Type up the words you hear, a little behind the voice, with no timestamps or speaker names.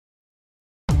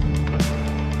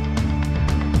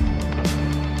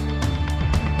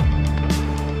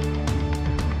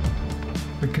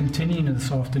beginning of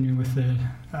this afternoon with the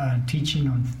teaching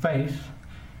on faith,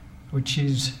 which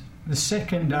is the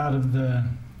second out of the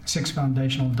 6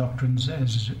 foundational doctrines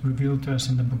as revealed to us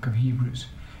in the book of Hebrews.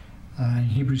 In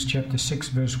Hebrews chapter 6,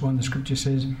 verse 1, the scripture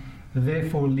says,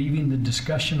 "Therefore, leaving the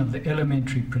discussion of the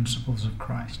elementary principles of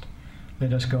Christ,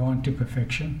 let us go on to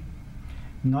perfection,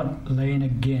 not laying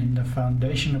again the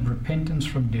foundation of repentance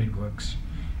from dead works,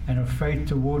 and of faith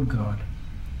toward God,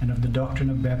 and of the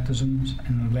doctrine of baptisms,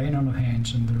 and the laying on of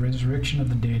hands, and the resurrection of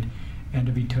the dead, and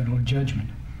of eternal judgment."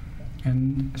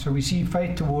 And so we see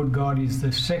faith toward God is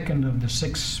the second of the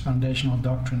 6 foundational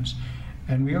doctrines.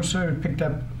 And we also picked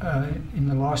up in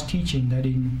the last teaching that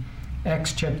in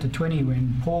Acts chapter 20,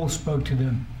 when Paul spoke to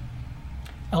the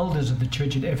elders of the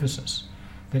church at Ephesus,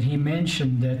 that he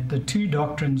mentioned that the 2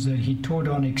 doctrines that he taught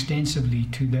on extensively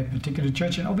to that particular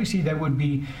church, and obviously that would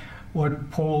be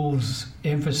what Paul's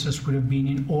emphasis would have been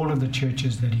in all of the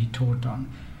churches that he taught on.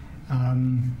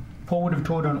 Paul would have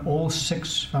taught on all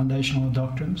 6 foundational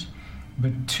doctrines,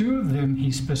 but 2 of them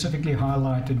he specifically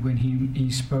highlighted when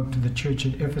he spoke to the church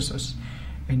at Ephesus.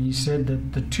 And he said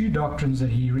that the 2 doctrines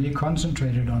that he really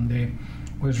concentrated on there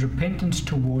was repentance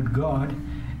toward God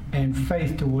and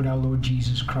faith toward our Lord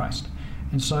Jesus Christ.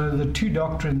 And so the 2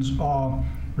 doctrines are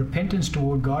repentance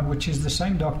toward God, which is the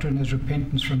same doctrine as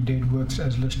repentance from dead works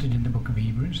as listed in the book of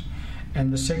Hebrews.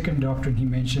 And the second doctrine he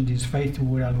mentioned is faith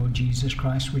toward our Lord Jesus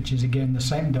Christ, which is again the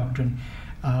same doctrine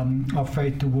of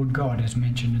faith toward God as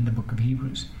mentioned in the book of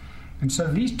Hebrews. And so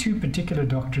these 2 particular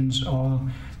doctrines are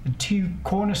the 2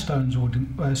 cornerstones,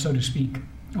 or so to speak,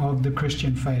 of the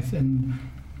Christian faith. And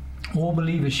all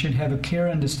believers should have a clear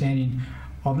understanding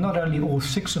of not only all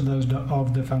 6 of those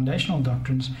of the foundational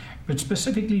doctrines, but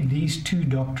specifically these 2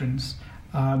 doctrines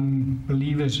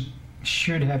believers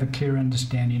should have a clear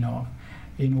understanding of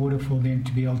in order for them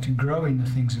to be able to grow in the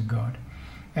things of God.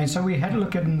 And so we had a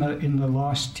look at in the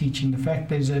last teaching the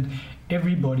fact is that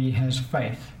everybody has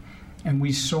faith. And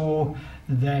we saw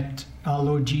that our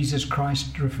Lord Jesus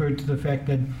Christ referred to the fact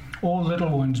that all little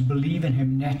ones believe in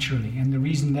him naturally. And the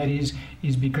reason that is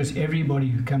because everybody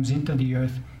who comes into the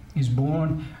earth is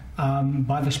born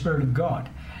by the Spirit of God.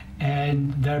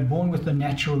 And they're born with the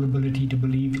natural ability to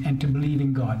believe and to believe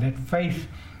in God. That faith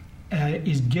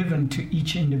is given to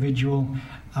each individual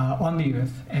on the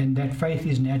earth. And that faith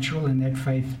is natural, and that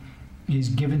faith is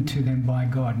given to them by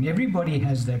God. And everybody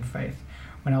has that faith.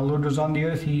 When our Lord was on the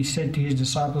earth, he said to his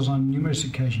disciples on numerous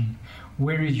occasions,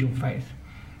 "Where is your faith?"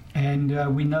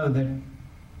 And we know that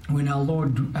when our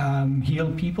Lord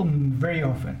healed people, very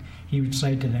often he would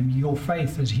say to them, "Your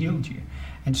faith has healed you."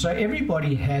 And so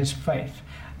everybody has faith.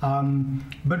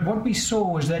 But what we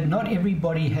saw was that not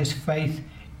everybody has faith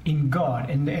in God.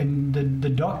 And the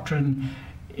doctrine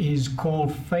is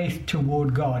called faith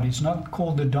toward God. It's not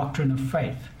called the doctrine of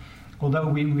faith. Although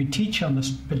when we teach on this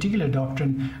particular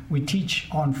doctrine, we teach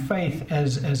on faith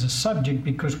as a subject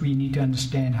because we need to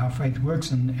understand how faith works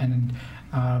and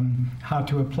how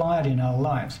to apply it in our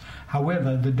lives.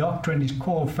 However, the doctrine is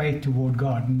called faith toward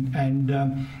God.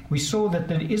 And we saw that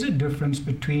there is a difference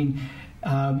between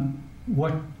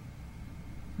what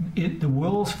the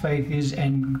world's faith is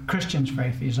and Christian's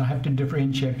faith is. I have to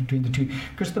differentiate between the 2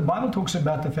 because the Bible talks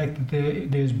about the fact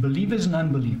that there's believers and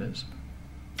unbelievers.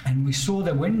 And we saw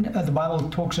that when the Bible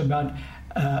talks about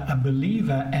a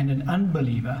believer and an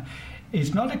unbeliever,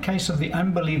 it's not a case of the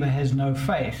unbeliever has no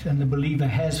faith and the believer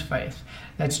has faith.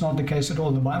 That's not the case at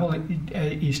all. The Bible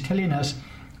is telling us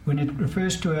when it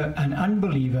refers to an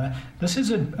unbeliever, this is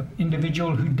an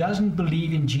individual who doesn't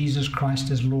believe in Jesus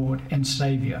Christ as Lord and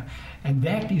Savior. And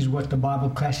that is what the Bible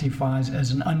classifies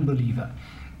as an unbeliever.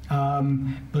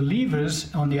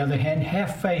 Believers, on the other hand,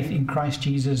 have faith in Christ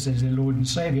Jesus as their Lord and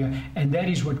Savior, and that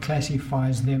is what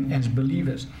classifies them as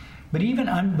believers. But even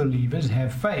unbelievers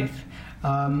have faith.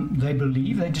 They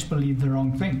believe, they just believe the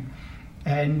wrong thing.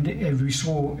 And as we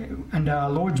saw under our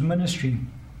Lord's ministry,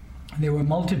 there were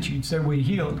multitudes that were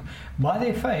healed by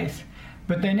their faith,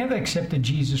 but they never accepted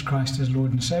Jesus Christ as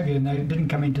Lord and Savior, and they didn't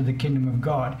come into the kingdom of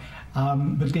God.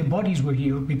 But their bodies were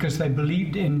healed because they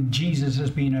believed in Jesus as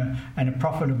being a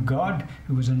prophet of God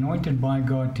who was anointed by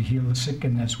God to heal the sick,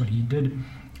 and that's what he did.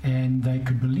 And they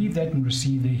could believe that and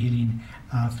receive their healing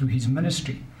through his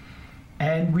ministry.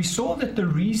 And we saw that the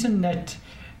reason that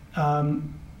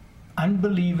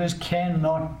unbelievers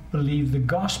cannot believe the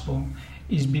gospel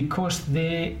is because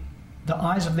the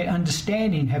eyes of their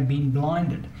understanding have been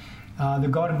blinded. The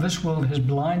God of this world has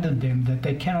blinded them that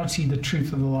they cannot see the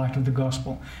truth of the light of the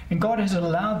gospel. And God has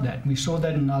allowed that. We saw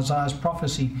that in Isaiah's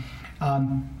prophecy.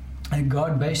 And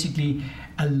God basically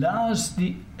allows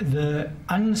the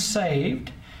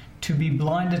unsaved to be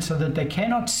blinded so that they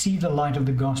cannot see the light of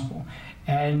the gospel.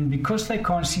 And because they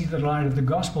can't see the light of the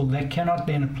gospel, they cannot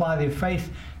then apply their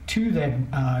faith to that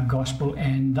gospel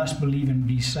and thus believe and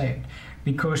be saved.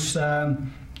 Because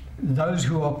those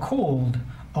who are called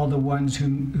are the ones to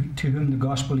whom the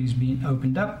gospel is being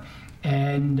opened up,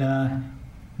 and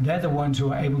they're the ones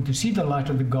who are able to see the light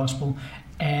of the gospel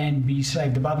and be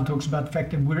saved. The Bible talks about the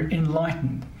fact that we're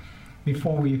enlightened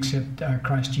before we accept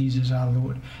Christ Jesus our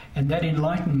Lord. And that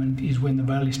enlightenment is when the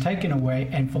veil is taken away,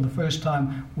 and for the first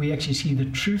time we actually see the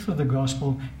truth of the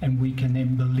gospel, and we can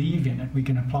then believe in it. We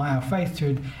can apply our faith to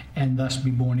it and thus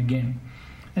be born again.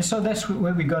 And so that's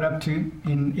where we got up to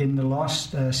in the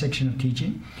last section of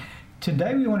teaching.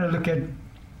 Today we want to look at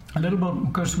a little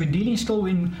bit, because we're dealing still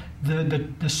in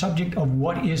the subject of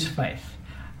what is faith.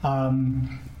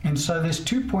 And so there's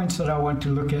 2 points that I want to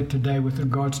look at today with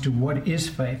regards to what is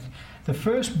faith. The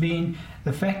first being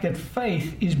the fact that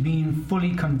faith is being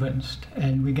fully convinced.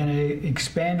 And we're going to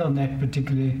expand on that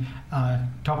particular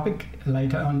topic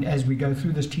later on as we go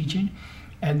through this teaching.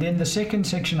 And then the second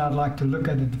section I'd like to look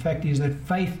at, the fact is that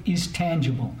faith is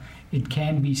tangible. It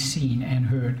can be seen and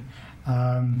heard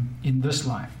in this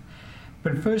life.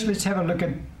 But first, let's have a look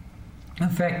at the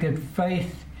fact that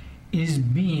faith is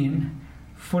being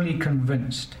fully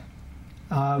convinced.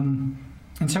 And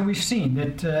so we've seen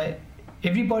that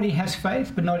everybody has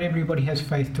faith, but not everybody has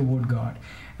faith toward God.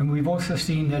 And we've also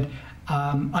seen that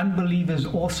unbelievers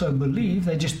also believe,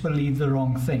 they just believe the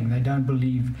wrong thing. They don't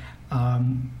believe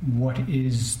what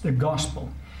is the gospel.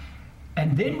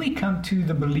 And then we come to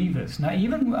the believers. Now,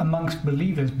 even amongst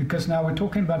believers, because now we're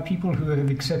talking about people who have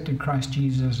accepted Christ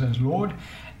Jesus as Lord,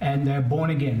 and they're born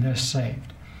again, they're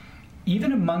saved.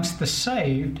 Even amongst the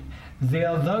saved, there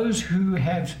are those who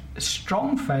have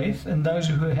strong faith and those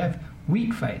who have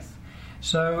weak faith.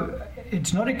 So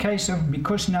it's not a case of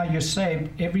because now you're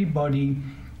saved, everybody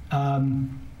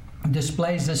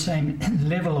displays the same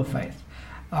level of faith.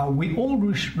 We all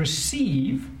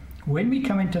receive, when we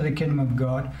come into the kingdom of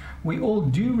God, we all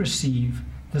do receive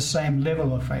the same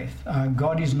level of faith.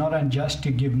 God is not unjust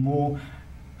to give more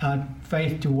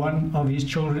faith to one of his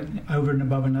children over and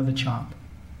above another child.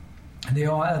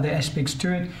 There are other aspects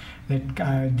to it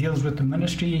that deals with the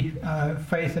ministry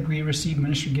faith that we receive,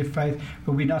 ministry gift faith,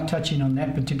 but we're not touching on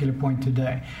that particular point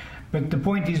today. But the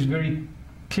point is very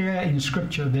clear in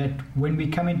Scripture that when we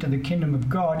come into the kingdom of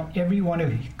God, every one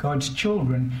of God's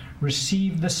children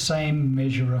receive the same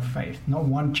measure of faith. Not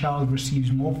one child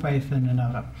receives more faith than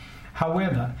another.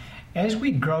 However, as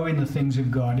we grow in the things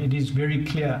of God, it is very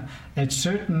clear that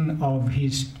certain of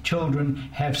his children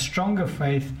have stronger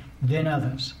faith than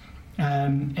others.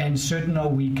 And certain are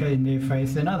weaker in their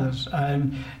faith than others.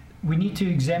 And we need to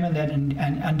examine that and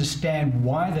understand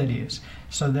why that is,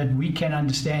 so that we can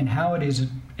understand how it is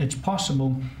it's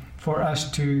possible for us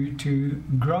to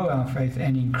grow our faith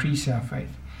and increase our faith.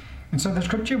 And so the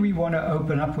scripture we want to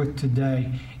open up with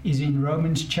today is in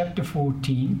Romans chapter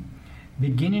 14,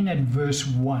 beginning at verse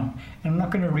 1. And I'm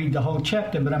not going to read the whole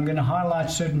chapter, but I'm going to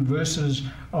highlight certain verses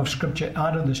of scripture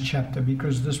out of this chapter,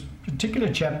 because this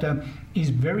particular chapter is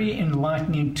very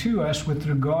enlightening to us with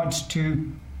regards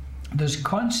to this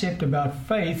concept about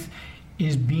faith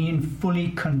is being fully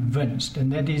convinced.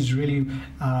 And that is really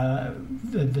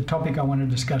the topic I want to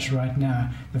discuss right now,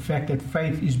 the fact that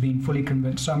faith is being fully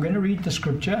convinced. So I'm going to read the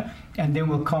scripture and then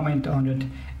we'll comment on it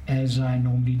as I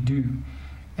normally do.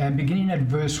 Beginning at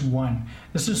verse 1.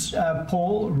 This is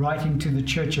Paul writing to the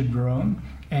church at Rome,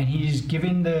 and he's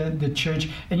giving the church,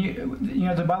 and you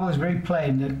know the Bible is very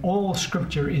plain that all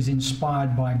scripture is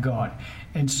inspired by God.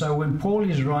 And so when Paul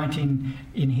is writing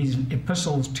in his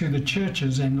epistles to the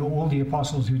churches, and all the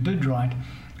apostles who did write,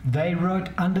 they wrote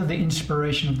under the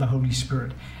inspiration of the Holy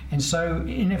Spirit. And so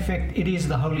in effect it is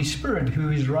the Holy Spirit who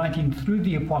is writing through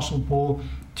the apostle Paul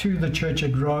to the church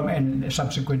at Rome, and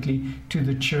subsequently to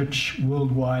the church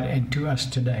worldwide and to us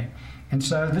today. And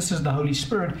so this is the Holy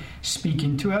Spirit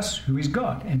speaking to us, who is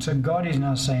God. And so God is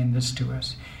now saying this to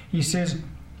us. He says,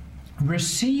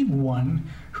 receive one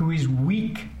who is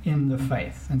weak in the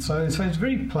faith. And so it's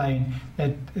very plain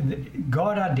that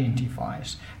God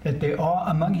identifies that there are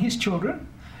among his children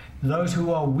those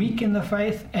who are weak in the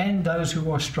faith and those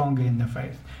who are stronger in the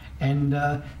faith. And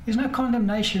there's no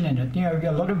condemnation in it. You know,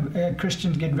 a lot of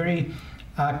Christians get very,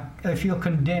 they feel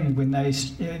condemned when they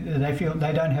feel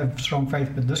they don't have strong faith,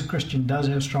 but this Christian does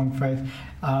have strong faith.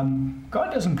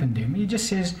 God doesn't condemn. He just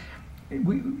says,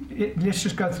 let's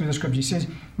just go through the scripture. He says,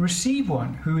 receive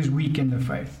one who is weak in the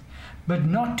faith, but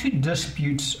not to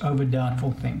disputes over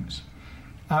doubtful things.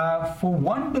 For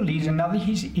one believes, another,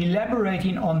 he's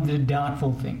elaborating on the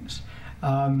doubtful things.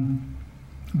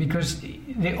 Because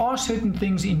there are certain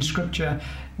things in Scripture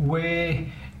where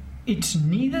it's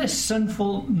neither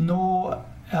sinful nor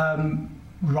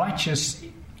righteous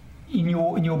in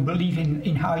your belief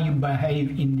in how you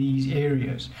behave in these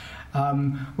areas.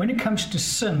 When it comes to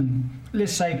sin,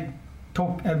 let's say,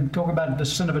 talk about the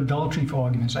sin of adultery for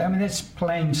argument's sake. I mean, that's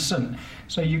plain sin.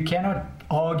 So you cannot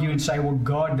argue and say, well,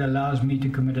 God allows me to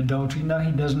commit adultery. No,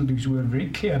 he doesn't. His word very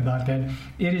clear about that.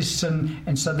 It is sin,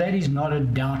 and so that is not a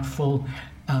doubtful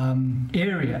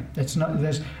area. That's not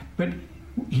this. But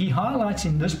he highlights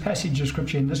in this passage of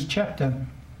scripture, in this chapter,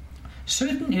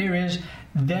 certain areas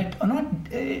that are not,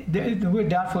 the word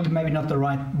doubtful is maybe not the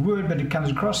right word, but it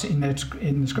comes across in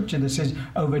the scripture that says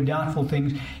over doubtful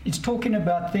things. It's talking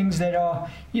about things that are,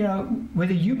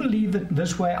 whether you believe it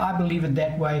this way, I believe it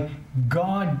that way,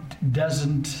 God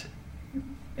doesn't,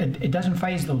 it doesn't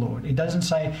faze the Lord.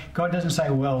 God doesn't say,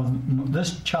 well,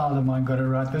 this child of mine got it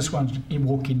right, this one's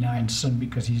walking now in sin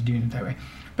because he's doing it that way.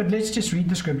 But let's just read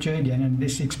the scripture again and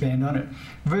let's expand on it.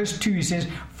 Verse 2 says,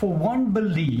 for one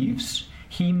believes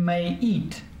he may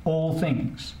eat all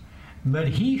things, but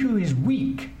he who is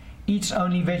weak eats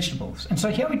only vegetables. And so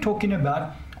here we're talking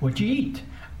about what you eat.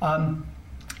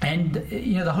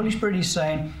 The Holy Spirit is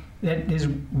saying that there's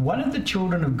one of the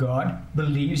children of God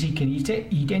believes he can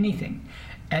eat anything.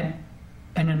 And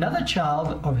another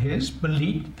child of his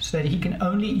believes that he can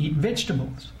only eat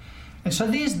vegetables. And so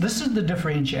this is the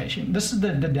differentiation. This is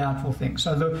the doubtful thing.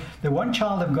 So the one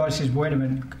child of God says, wait a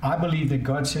minute, I believe that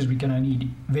God says we can only eat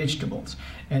vegetables.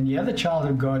 And the other child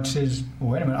of God says,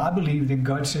 wait a minute, I believe that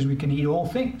God says we can eat all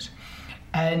things.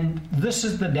 And this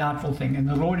is the doubtful thing. And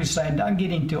the Lord is saying, don't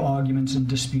get into arguments and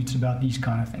disputes about these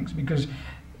kind of things, because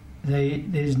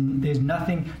there's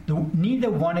nothing,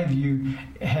 neither one of you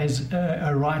has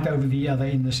a right over the other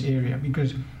in this area,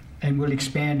 and we'll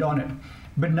expand on it.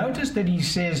 But notice that he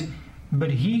says, but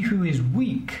he who is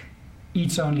weak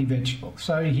eats only vegetables.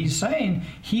 So he's saying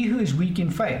he who is weak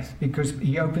in faith, because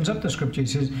he opens up the scripture, he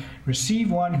says, receive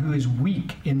one who is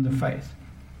weak in the faith.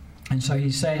 And so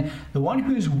he's saying the one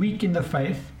who is weak in the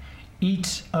faith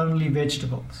eats only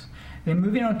vegetables. Then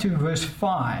moving on to verse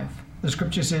 5, the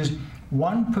scripture says,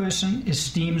 one person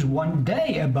esteems one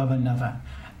day above another,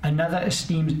 another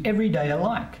esteems every day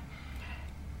alike.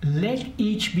 Let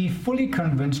each be fully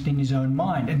convinced in his own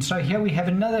mind. And so here we have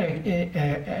another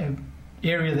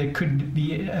area that could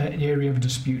be an area of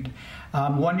dispute.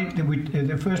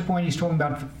 The first point he's talking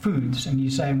about foods, and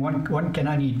he's saying one can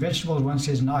only eat vegetables, one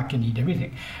says, no, I can eat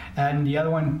everything. And the other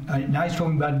one, now he's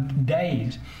talking about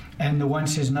days. And the one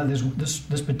says, no,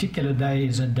 this particular day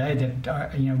is a day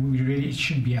that, we really, it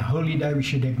should be a holy day. We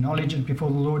should acknowledge it before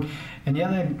the Lord. And the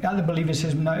other believer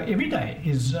says, no, every day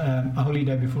is a holy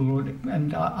day before the Lord.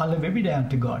 And I live every day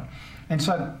unto God. And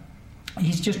so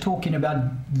he's just talking about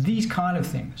these kind of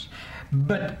things.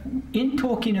 But in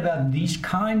talking about these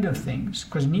kind of things,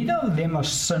 because neither of them are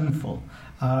sinful,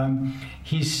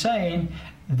 he's saying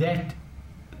that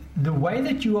the way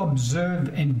that you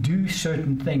observe and do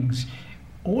certain things,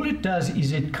 all it does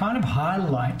is it kind of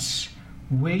highlights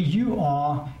where you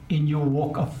are in your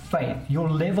walk of faith,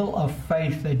 your level of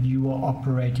faith that you are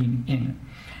operating in.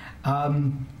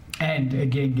 And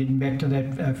again, getting back to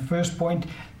that first point,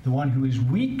 the one who is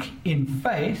weak in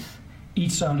faith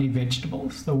eats only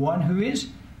vegetables. The one who is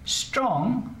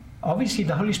strong, obviously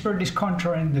the Holy Spirit is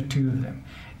contrasting the two of them.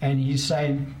 And he's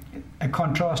saying,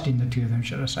 contrasting the two of them,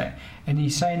 should I say. And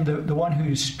he's saying the one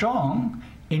who is strong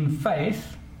in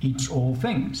faith eats all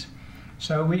things.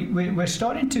 So we're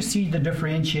starting to see the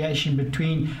differentiation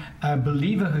between a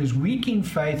believer who's weak in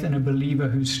faith and a believer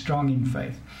who's strong in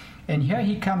faith. And here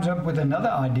he comes up with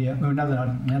another idea, but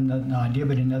another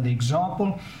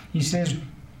example. He says,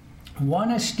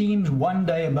 one esteems one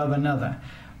day above another,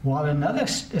 while another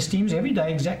esteems every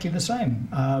day exactly the same.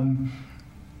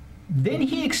 Then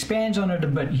he expands on it a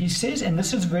bit. He says, and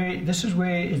this is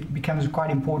where it becomes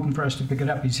quite important for us to pick it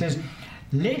up. He says,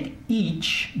 let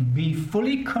each be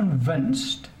fully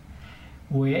convinced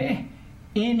where?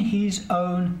 In his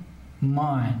own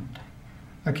mind.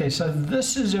 Okay, so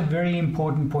this is a very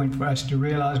important point for us to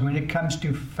realize when it comes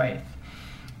to faith.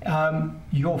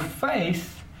 Your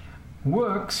faith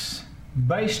works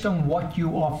based on what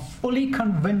you are fully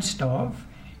convinced of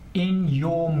in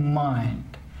your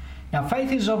mind. Now,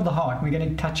 faith is of the heart. We're going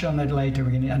to touch on that later.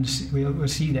 We'll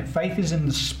see that. Faith is in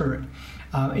the spirit.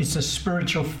 It's a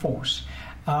spiritual force.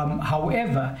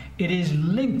 However, it is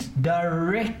linked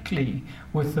directly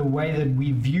with the way that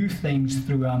we view things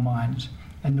through our minds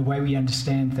and the way we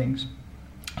understand things.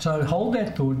 So hold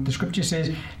that thought. The scripture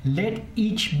says, let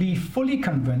each be fully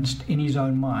convinced in his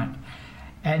own mind.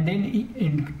 And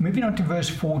then moving on to verse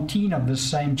 14 of this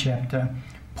same chapter,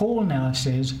 Paul now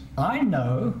says, I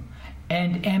know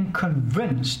and am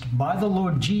convinced by the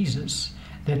Lord Jesus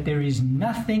that there is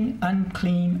nothing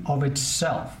unclean of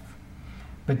itself.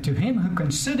 But to him who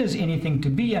considers anything to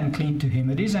be unclean, to him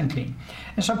it is unclean.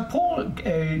 And so Paul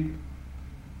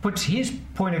puts his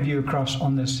point of view across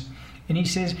on this. And he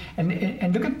says,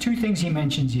 and look at two things he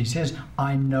mentions here. He says,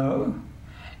 I know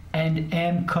and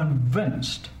am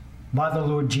convinced by the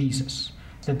Lord Jesus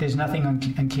that there's nothing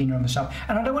unclean of itself.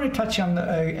 And I don't want to touch on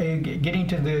getting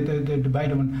to the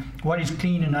debate on what is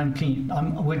clean and unclean.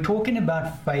 We're talking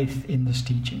about faith in this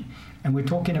teaching. And we're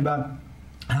talking about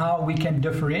how we can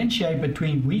differentiate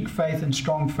between weak faith and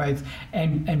strong faith,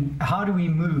 and how do we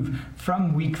move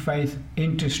from weak faith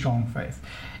into strong faith.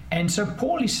 And so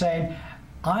Paul is saying,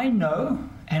 I know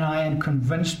and I am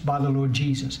convinced by the Lord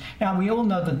Jesus. Now, we all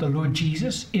know that the Lord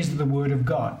Jesus is the Word of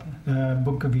God. The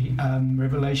book of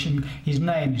Revelation, his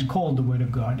name is called the Word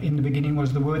of God. In the beginning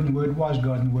was the Word, and the Word was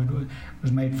God, and the Word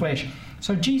was made flesh.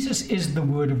 So Jesus is the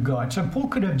Word of God. So Paul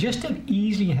could have just as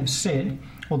easily have said,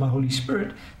 or the Holy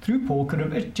Spirit through Paul could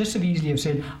have just as easily have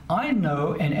said, I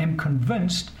know and am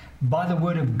convinced by the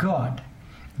Word of God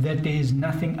that there is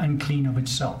nothing unclean of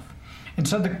itself. And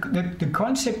so the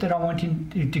concept that I want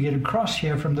to get across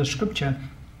here from the scripture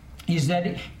is that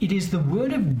it is the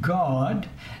Word of God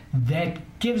that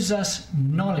gives us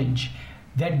knowledge,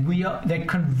 that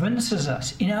convinces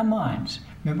us in our minds.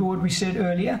 Remember what we said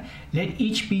earlier? Let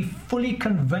each be fully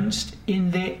convinced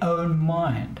in their own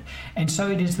mind. And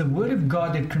so it is the Word of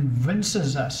God that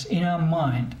convinces us in our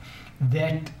mind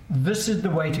that this is the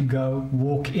way to go,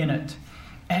 walk in it.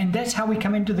 And that's how we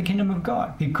come into the kingdom of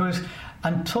God, because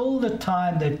until the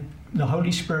time that the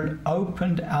Holy Spirit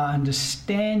opened our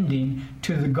understanding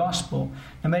to the gospel,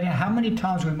 no matter how many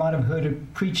times we might have heard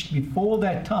it preached before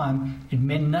that time, it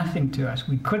meant nothing to us.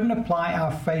 We couldn't apply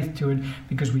our faith to it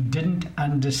because we didn't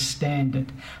understand it.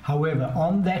 However,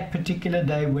 on that particular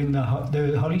day when the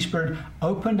Holy Spirit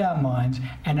opened our minds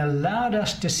and allowed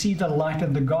us to see the light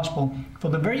of the gospel, for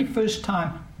the very first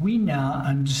time, we now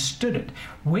understood it.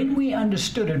 When we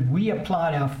understood it, we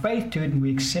applied our faith to it and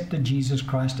we accepted Jesus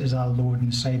Christ as our Lord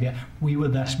and Savior. We were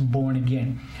thus born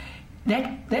again.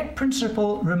 That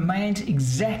principle remains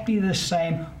exactly the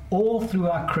same all through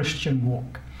our Christian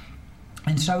walk.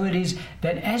 And so it is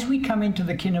that as we come into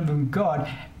the kingdom of God,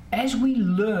 as we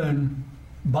learn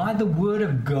by the Word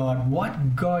of God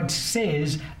what God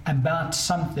says about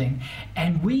something,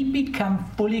 and we become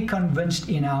fully convinced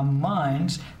in our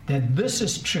minds that this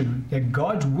is true, that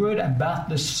God's Word about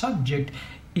this subject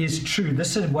is true,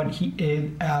 this is what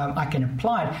I can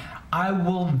apply it, I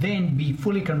will then be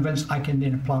fully convinced I can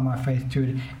then apply my faith to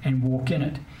it and walk in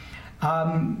it.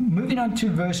 Moving on to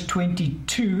verse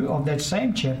 22 of that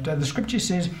same chapter, the scripture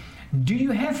says, do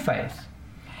you have faith?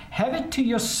 Have it to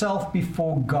yourself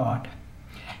before God.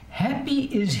 Happy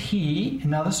is he,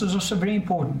 now this is also very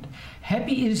important,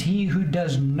 happy is he who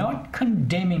does not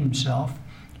condemn himself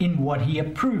in what he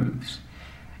approves.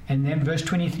 And then verse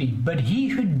 23, but he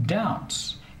who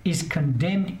doubts is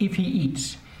condemned if he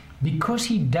eats, because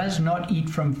he does not eat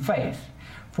from faith.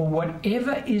 For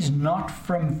whatever is not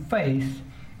from faith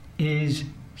is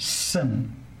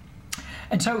sin.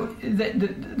 And so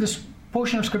this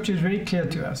portion of Scripture is very clear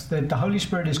to us that the Holy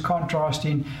Spirit is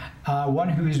contrasting one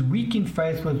who is weak in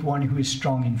faith with one who is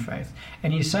strong in faith.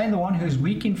 And he's saying the one who is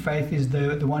weak in faith is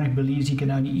the one who believes he can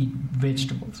only eat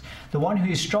vegetables. The one who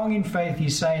is strong in faith,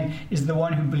 he's saying, is the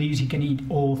one who believes he can eat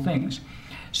all things.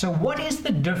 So what is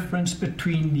the difference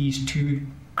between these two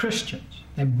Christians?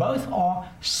 They both are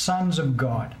sons of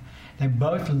God. They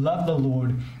both love the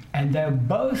Lord, and they're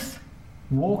both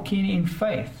walking in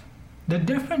faith. The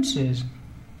difference is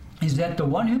that the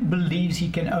one who believes he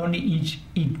can only eat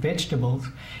vegetables,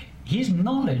 his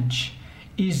knowledge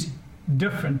is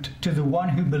different to the one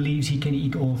who believes he can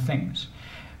eat all things.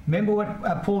 Remember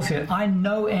what Paul said, I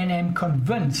know and am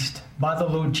convinced by the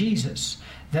Lord Jesus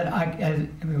that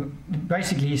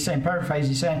basically he's saying, paraphrase,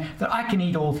 he's saying that I can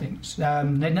eat all things, that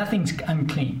nothing's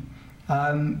unclean.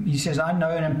 He says, I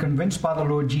know and am convinced by the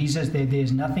Lord Jesus that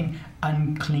there's nothing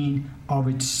unclean of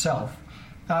itself.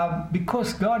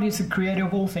 Because God is the creator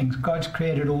of all things. God's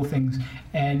created all things,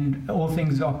 and all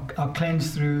things are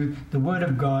cleansed through the Word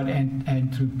of God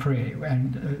and through prayer.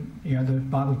 And the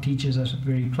Bible teaches us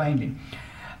very plainly.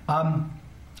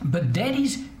 But that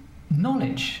is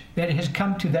knowledge that has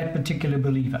come to that particular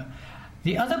believer.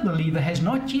 The other believer has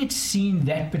not yet seen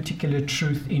that particular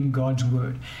truth in God's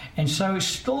Word, and so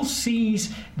still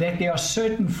sees that there are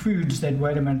certain foods that,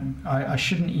 wait a minute, I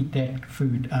shouldn't eat that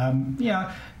food.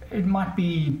 It might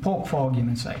be pork, for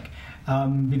argument's sake,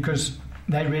 because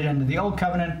they read under the Old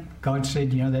Covenant, God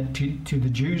said, that to the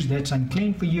Jews, that's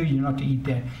unclean for you, you're not to eat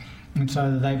that. And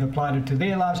so they've applied it to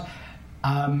their lives.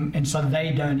 and so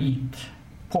they don't eat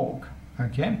pork,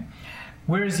 okay?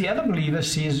 Whereas the other believer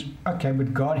says, okay,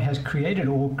 but God has created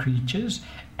all creatures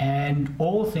and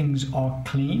all things are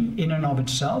clean in and of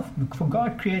itself. For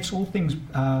God creates all things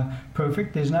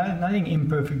perfect. There's nothing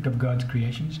imperfect of God's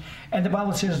creations. And the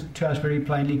Bible says to us very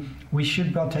plainly, we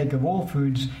should partake of all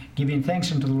foods, giving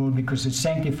thanks unto the Lord because it's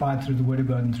sanctified through the Word of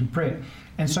God and through prayer.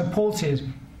 And so Paul says,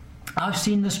 I've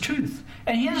seen this truth.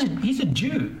 And he's a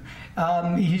Jew.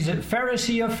 He's a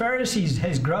Pharisee of Pharisees,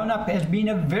 has grown up, has been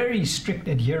a very strict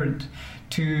adherent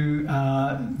to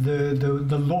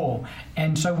the law,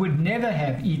 and so would never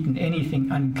have eaten anything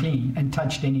unclean and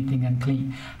touched anything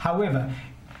unclean. However,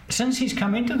 since he's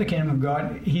come into the kingdom of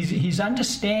God, his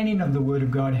understanding of the Word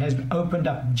of God has opened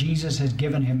up. Jesus has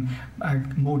given him a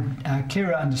more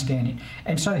clearer understanding.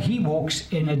 And so he walks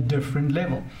in a different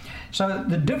level. So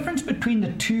the difference between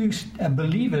the two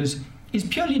believers is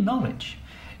purely knowledge.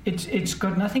 It's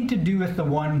got nothing to do with the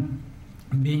one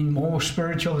being more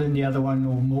spiritual than the other one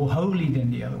or more holy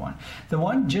than the other one. The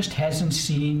one just hasn't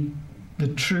seen the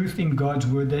truth in God's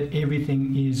Word that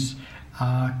everything is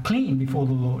clean before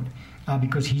the Lord.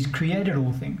 Because he's created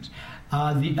all things.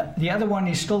 The other one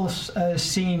is still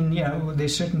seeing,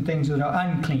 there's certain things that are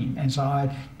unclean. And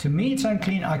so to me it's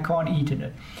unclean, I can't eat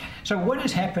it. So what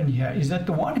has happened here is that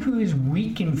the one who is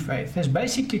weak in faith has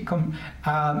basically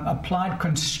applied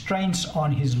constraints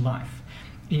on his life,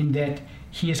 in that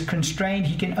he is constrained.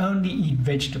 He can only eat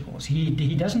vegetables.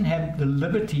 He doesn't have the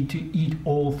liberty to eat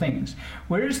all things.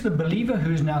 Whereas the believer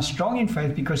who is now strong in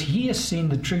faith, because he has seen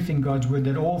the truth in God's Word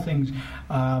that all things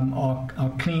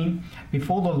are clean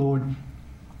before the Lord,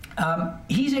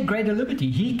 he's at greater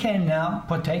liberty. He can now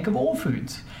partake of all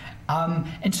foods.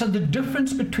 And so the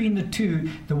difference between the two,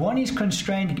 the one is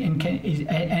constrained and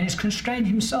is constrained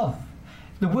himself.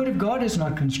 The Word of God is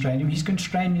not constrained him, he's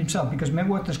constrained himself. Because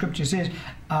remember what the Scripture says,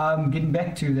 getting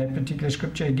back to that particular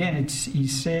Scripture again, he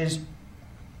says,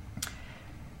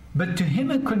 but to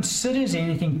him who considers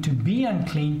anything to be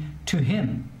unclean, to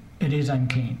him it is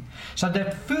unclean. So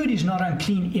that food is not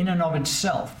unclean in and of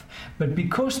itself, but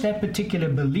because that particular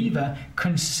believer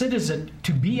considers it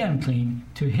to be unclean,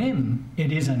 to him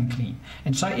it is unclean.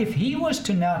 And so if he was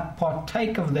to now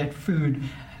partake of that food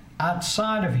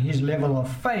outside of his level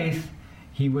of faith,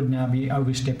 he would now be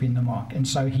overstepping the mark. And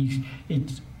so he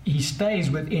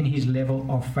stays within his level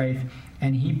of faith,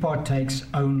 and he partakes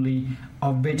only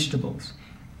of vegetables.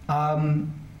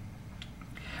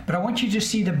 But I want you to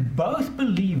see that both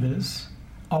believers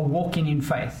are walking in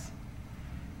faith.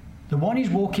 The one is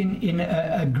walking in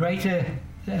a greater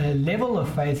level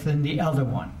of faith than the other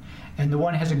one. And the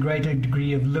one has a greater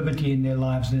degree of liberty in their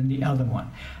lives than the other one.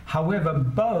 However,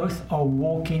 both are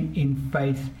walking in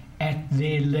faith at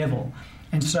their level.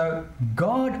 And so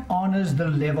God honors the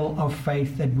level of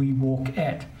faith that we walk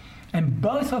at. And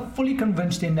both are fully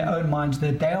convinced in their own minds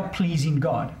that they are pleasing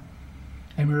God.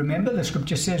 And remember, the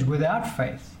Scripture says, without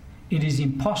faith, it is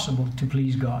impossible to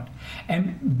please God.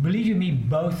 And believe you me,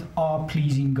 both are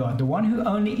pleasing God. The one who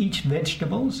only eats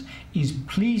vegetables is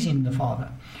pleasing the Father.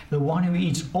 The one who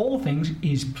eats all things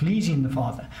is pleasing the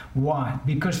Father. Why?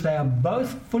 Because they are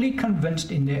both fully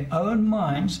convinced in their own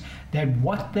minds that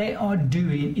what they are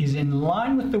doing is in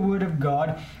line with the Word of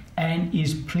God and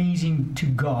is pleasing to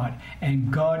God.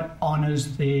 And God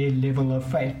honors their level of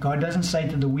faith. God doesn't say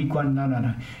to the weak one,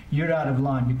 no, you're out of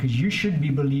line because you should be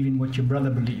believing what your brother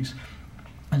believes.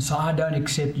 And so I don't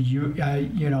accept you,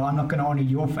 I'm not going to honor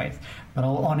your faith, but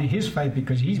I'll honor his faith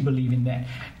because he's believing that.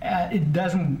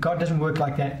 God doesn't work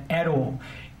like that at all.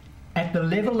 At the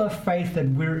level of faith that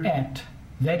we're at,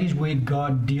 that is where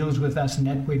God deals with us, and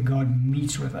that's where God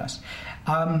meets with us.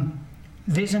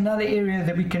 There's another area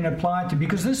that we can apply to,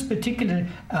 because this particular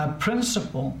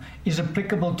principle is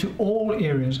applicable to all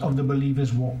areas of the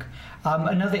believer's walk.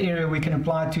 Another area we can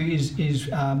apply to is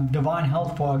divine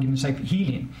health, for argument's sake,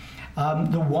 healing.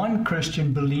 The one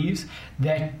Christian believes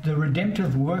that the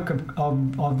redemptive work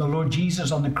of the Lord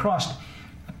Jesus on the cross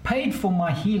paid for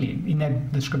my healing, in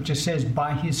that the Scripture says,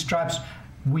 by his stripes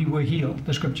we were healed.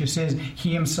 The Scripture says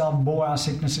he himself bore our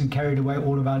sickness and carried away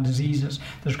all of our diseases.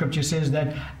 The Scripture says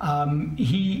that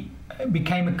he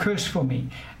became a curse for me,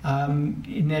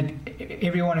 in that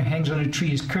everyone who hangs on a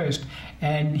tree is cursed,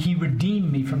 and he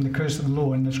redeemed me from the curse of the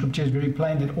law. And the Scripture is very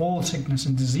plain that all sickness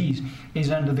and disease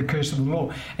is under the curse of the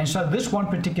law. And so this one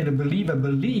particular believer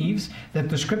believes that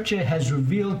the Scripture has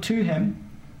revealed to him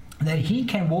that he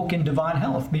can walk in divine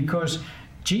health, because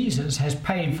Jesus has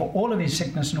paid for all of his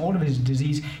sickness and all of his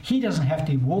disease. He doesn't have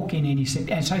to walk in any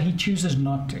sickness, and so he chooses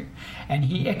not to. And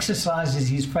he exercises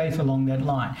his faith along that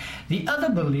line. The other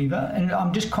believer, and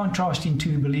I'm just contrasting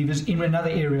two believers in another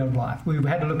area of life. We've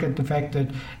had a look at the fact that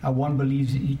one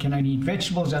believes he can only eat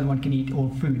vegetables, the other one can eat all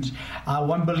foods.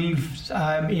 One believes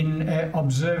in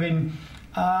observing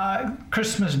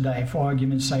Christmas Day, for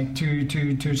argument's sake,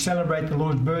 to celebrate the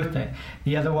Lord's birthday.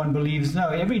 The other one believes, no,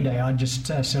 every day I just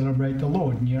celebrate the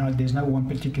Lord. There's no one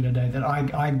particular day that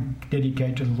I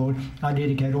dedicate to the Lord. I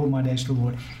dedicate all my days to the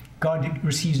Lord. God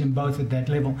receives them both at that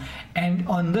level. And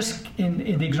on this, in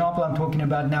the example I'm talking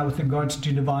about now with regards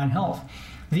to divine health,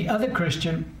 the other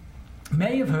Christian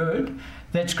may have heard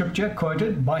that scripture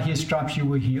quoted, by his stripes you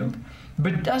were healed,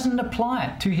 but doesn't apply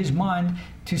it to his mind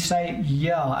to say,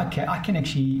 yeah, okay, I can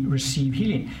actually receive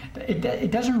healing.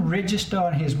 It doesn't register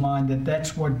on his mind that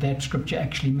that's what that scripture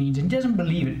actually means, and doesn't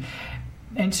believe it.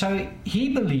 And so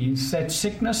he believes that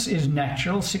sickness is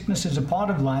natural, sickness is a part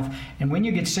of life, and when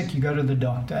you get sick, you go to the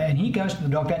doctor. And he goes to the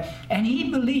doctor, and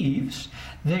he believes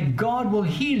that God will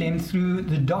heal him through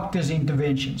the doctor's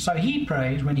intervention. So he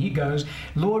prays when he goes,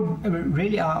 Lord,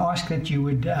 really I ask that you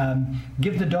would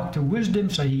give the doctor wisdom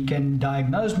so he can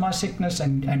diagnose my sickness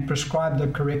and prescribe the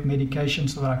correct medication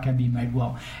so that I can be made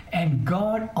well. And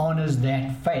God honors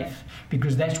that faith,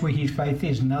 because that's where his faith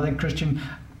is. Another Christian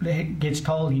gets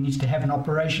told he needs to have an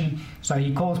operation, so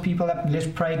he calls people up, let's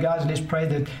pray, guys, let's pray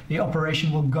that the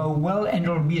operation will go well and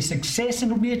it'll be a success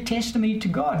and it'll be a testimony to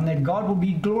God, and that God will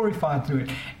be glorified through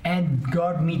it. And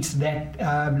God meets that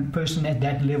person at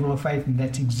that level of faith, and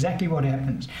that's exactly what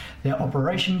happens. The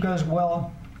operation goes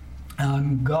well.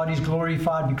 God is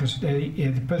glorified because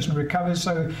the person recovers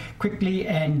so quickly,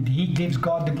 and he gives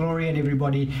God the glory, and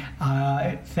everybody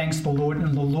thanks the Lord,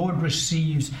 and the Lord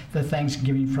receives the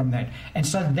thanksgiving from that. And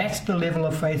so that's the level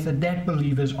of faith that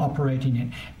believer is operating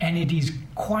in, and it is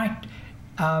quite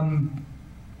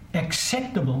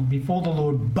acceptable before the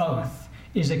Lord. Both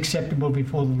is acceptable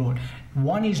before the Lord.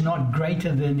 One is not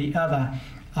greater than the other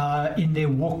in their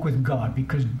walk with God,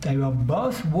 because they are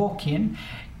both walking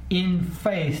in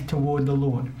faith toward the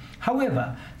Lord.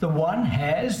 However, the one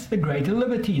has the greater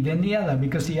liberty than the other,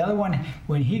 because the other one,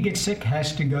 when he gets sick,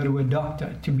 has to go to a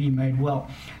doctor to be made well.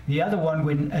 The other one,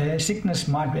 when sickness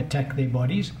might attack their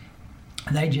bodies,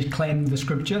 they just claim the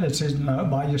scripture that says, no,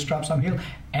 by your stripes I'm healed,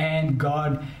 and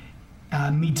God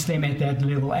meets them at that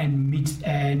level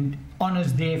and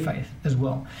honors their faith as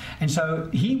well. And so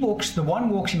the one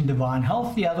walks in divine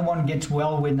health, the other one gets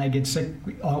well when they get sick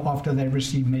after they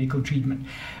receive medical treatment.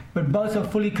 But both are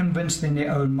fully convinced in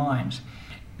their own minds.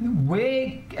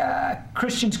 Where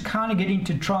Christians kind of get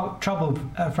into trouble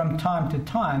from time to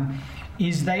time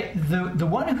is the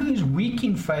one who is weak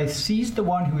in faith sees the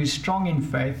one who is strong in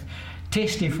faith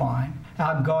testifying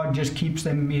how God just keeps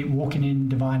them walking in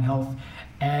divine health,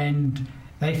 and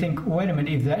they think, wait a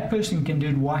minute, if that person can do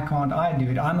it, why can't I do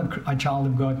it? I'm a child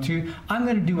of God too. I'm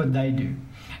going to do what they do.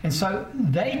 And so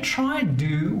they try and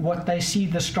do what they see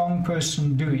the strong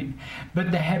person doing,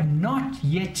 but they have not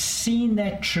yet seen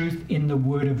that truth in the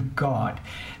Word of God.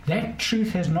 That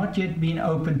truth has not yet been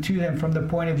opened to them from the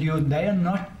point of view they are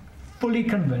not fully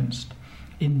convinced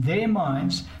in their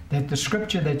minds that the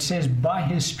scripture that says, by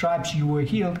his stripes you were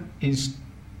healed, is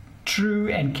true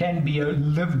and can be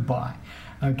lived by.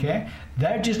 Okay?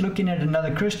 They're just looking at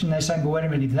another Christian, they're saying, but wait a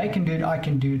minute, if they can do it, I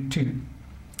can do it too.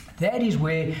 That is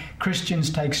where Christians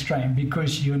take strain,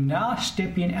 because you're now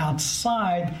stepping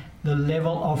outside the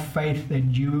level of faith that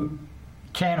you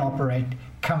can operate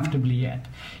comfortably at.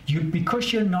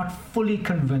 Because you're not fully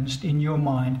convinced in your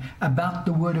mind about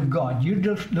the Word of God. You're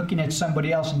just looking at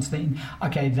somebody else and saying,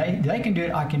 okay, they can do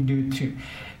it, I can do it too.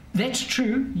 That's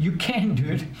true, you can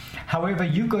do it. However,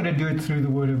 you've got to do it through the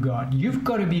Word of God. You've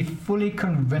got to be fully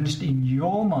convinced in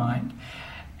your mind,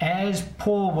 as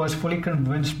Paul was fully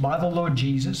convinced by the Lord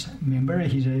Jesus. Remember,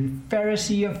 he's a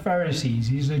Pharisee of Pharisees.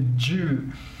 He's a Jew.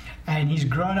 And he's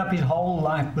grown up his whole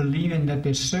life believing that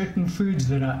there's certain foods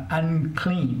that are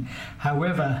unclean.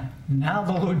 However, now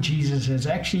the Lord Jesus has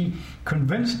actually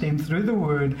convinced him through the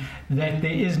Word that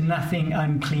there is nothing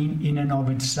unclean in and of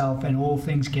itself, and all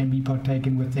things can be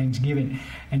partaken with thanksgiving.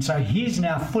 And so he's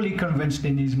now fully convinced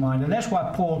in his mind. And that's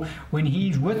why Paul, when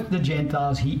he's with the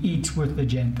Gentiles, he eats with the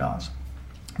Gentiles.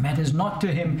 Matters not to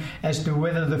him as to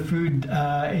whether the food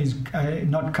is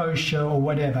not kosher or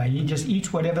whatever. He just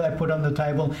eats whatever they put on the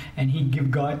table, and he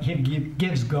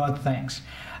gives God thanks.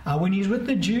 When he's with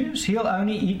the Jews, he'll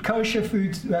only eat kosher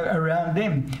foods around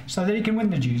them so that he can win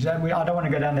the Jews. I don't want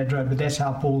to go down that road, but that's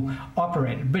how Paul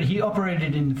operated. But he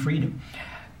operated in freedom,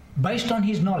 based on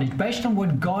his knowledge, based on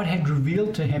what God had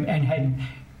revealed to him and had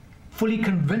fully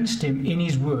convinced him in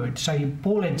his word. So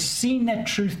Paul had seen that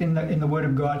truth in the word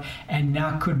of God, and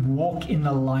now could walk in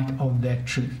the light of that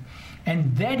truth.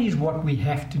 And that is what we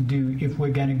have to do if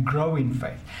we're going to grow in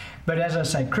faith. But as I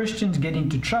say, Christians get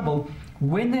into trouble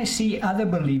when they see other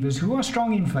believers who are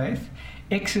strong in faith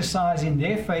exercising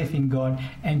their faith in God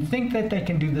and think that they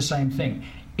can do the same thing.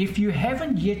 If you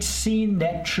haven't yet seen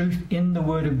that truth in the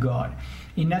Word of God,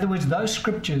 in other words, those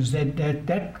scriptures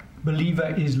that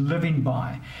believer is living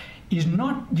by, is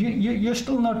not, you're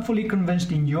still not fully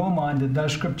convinced in your mind that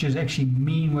those scriptures actually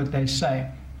mean what they say,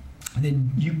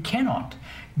 then you cannot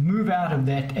move out of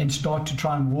that and start to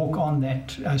try and walk on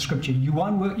that scripture. It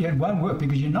won't work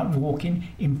because you're not walking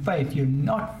in faith. You're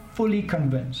not fully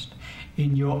convinced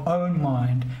in your own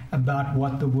mind about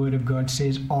what the Word of God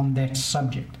says on that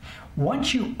subject.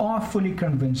 Once you are fully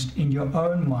convinced in your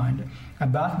own mind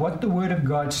about what the Word of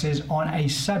God says on a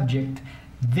subject,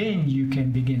 then you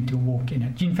can begin to walk in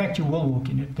it. In fact, you will walk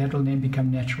in it. That will then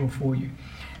become natural for you.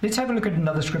 Let's have a look at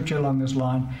another scripture along this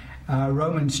line.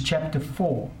 Romans chapter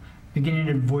 4, beginning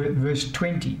at verse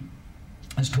 20.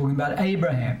 It's talking about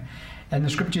Abraham. And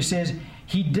the scripture says,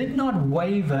 he did not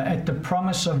waver at the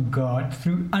promise of God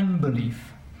through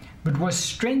unbelief, but was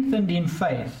strengthened in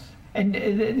faith. And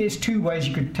there's two ways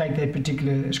you could take that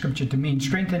particular scripture to mean.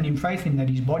 Strengthened in faith in that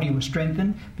his body was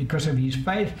strengthened because of his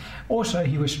faith. Also,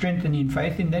 he was strengthened in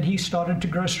faith in that he started to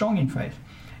grow strong in faith.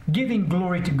 Giving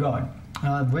glory to God.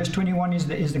 Verse 21 is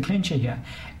the clincher here.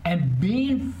 And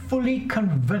being fully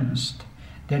convinced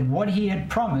that what he had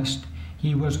promised,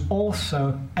 he was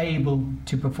also able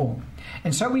to perform.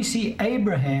 And so we see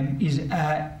Abraham is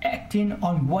acting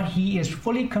on what he is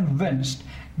fully convinced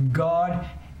God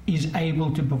is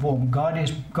able to perform. God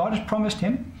has promised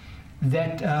him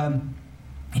that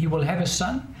he will have a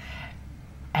son,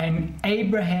 and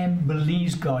Abraham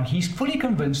believes God. He's fully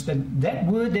convinced that that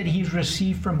word that he's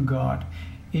received from God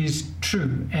is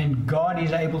true, and God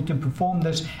is able to perform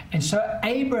this. And so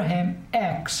Abraham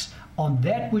acts on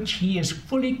that which he is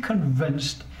fully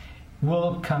convinced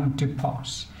will come to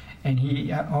pass. And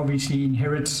he obviously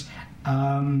inherits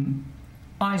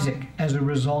Isaac as a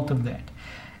result of that.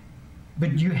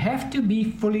 But you have to be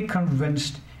fully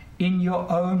convinced in your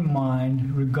own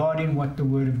mind regarding what the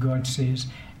Word of God says,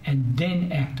 and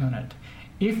then act on it.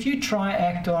 If you try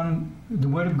act on the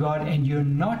Word of God and you're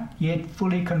not yet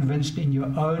fully convinced in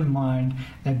your own mind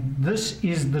that this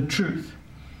is the truth,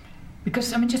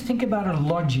 because, just think about it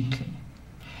logically.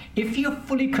 If you're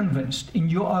fully convinced in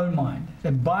your own mind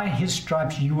that by His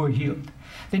stripes you were healed,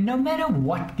 then no matter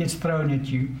what gets thrown at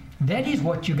you, that is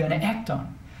what you're going to act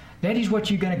on. That is what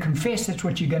you're going to confess. That's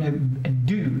what you're going to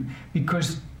do.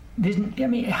 Because,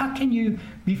 how can you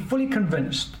be fully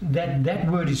convinced that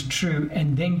that word is true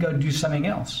and then go do something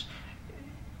else?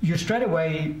 You're straight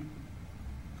away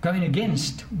going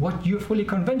against what you're fully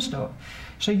convinced of.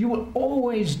 So you will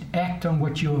always act on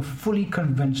what you're fully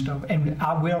convinced of. And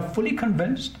we are fully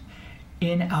convinced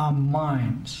in our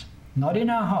minds, not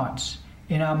in our hearts,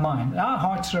 in our mind. Our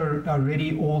hearts are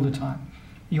ready all the time.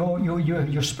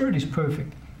 Your spirit is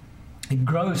perfect. It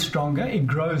grows stronger, it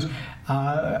grows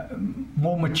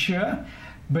more mature,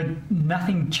 but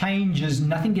nothing changes,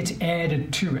 nothing gets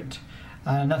added to it,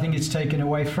 nothing gets taken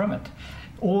away from it.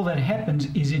 All that happens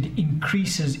is it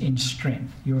increases in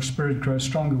strength. Your spirit grows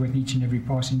stronger with each and every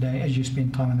passing day as you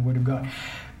spend time in the Word of God.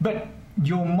 But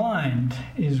your mind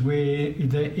is where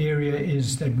the area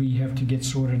is that we have to get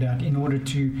sorted out in order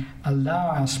to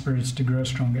allow our spirits to grow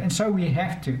stronger. And so we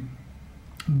have to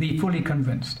be fully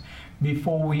convinced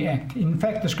before we act. In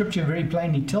fact, the scripture very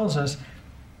plainly tells us,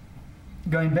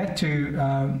 going back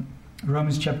to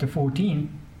Romans chapter 14,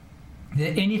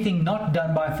 that anything not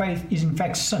done by faith is in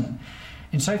fact sin.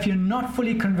 And so if you're not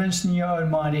fully convinced in your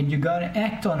own mind and you're going to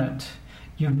act on it,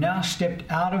 you've now stepped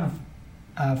out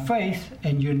of faith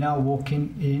and you're now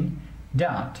walking in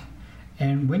doubt.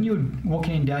 And when you're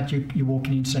walking in doubt, you're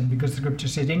walking in sin, because the scripture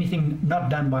says anything not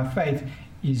done by faith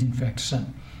is in fact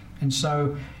sin. And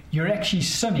so you're actually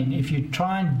sinning if you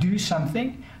try and do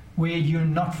something where you're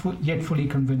not yet fully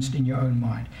convinced in your own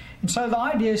mind. And so the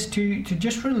idea is to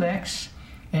just relax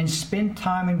and spend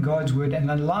time in God's Word and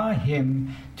allow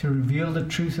Him to reveal the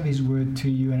truth of His Word to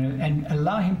you, and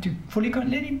allow Him to fully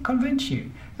let Him convince you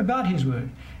about His Word.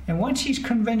 And once He's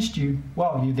convinced you,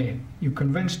 well, you're there. You're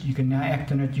convinced, you can now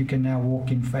act on it, you can now walk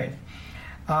in faith.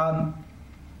 So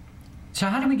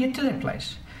how do we get to that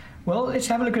place? Well, let's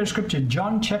have a look at a scripture.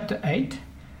 John chapter 8,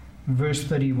 verse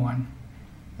 31.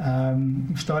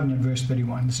 Starting at verse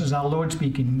 31. This is our Lord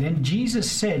speaking. Then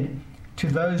Jesus said to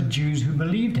those Jews who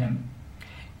believed Him,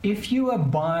 "If you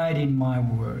abide in my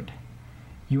word,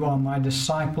 you are my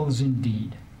disciples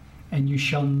indeed, and you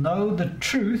shall know the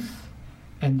truth,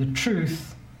 and the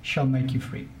truth shall make you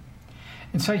free.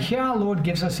 And so here our Lord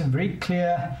gives us a very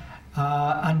clear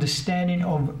understanding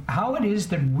of how it is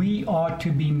that we are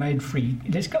to be made free.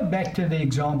 Let's go back to the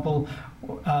example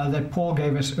that Paul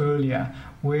gave us earlier,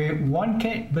 where one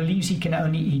believes he can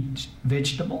only eat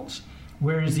vegetables,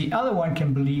 whereas the other one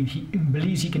believes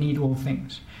he can eat all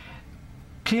things.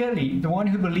 Clearly, the one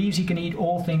who believes he can eat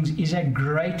all things is at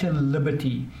greater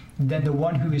liberty than the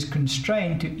one who is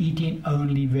constrained to eating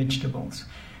only vegetables.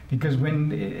 Because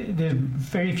when there's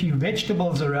very few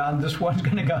vegetables around, this one's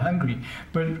going to go hungry.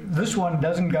 But this one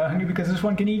doesn't go hungry because this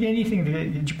one can eat anything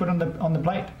that you put on the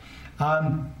plate.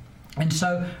 And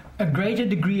so a greater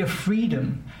degree of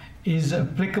freedom is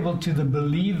applicable to the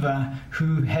believer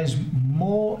who has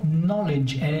more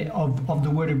knowledge of the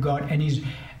Word of God and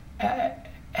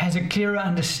has a clearer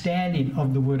understanding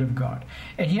of the Word of God.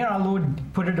 And here our Lord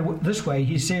put it this way.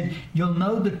 He said, you'll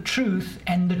know the truth,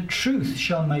 and the truth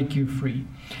shall make you free.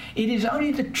 It is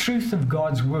only the truth of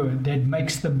God's Word that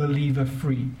makes the believer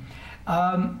free.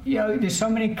 There's so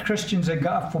many Christians that go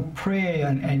up for prayer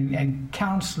and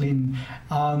counseling,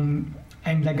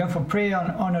 and they go for prayer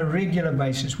on a regular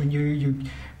basis. When you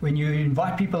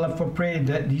invite people up for prayer,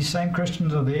 these same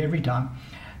Christians are there every time,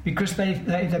 because they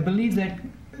believe that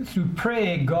through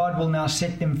prayer, God will now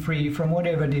set them free from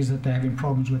whatever it is that they're having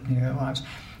problems with in their lives.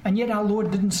 And yet our Lord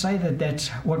didn't say that that's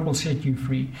what will set you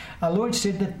free. Our Lord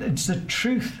said that it's the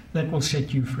truth that will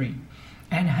set you free.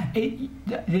 And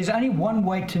there's only one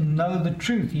way to know the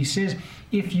truth. He says,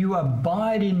 if you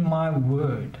abide in my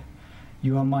word,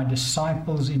 you are my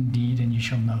disciples indeed, and you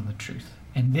shall know the truth.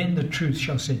 And then the truth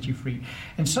shall set you free.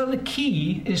 And so the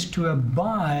key is to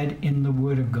abide in the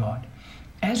word of God.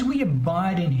 As we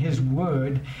abide in his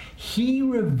word, he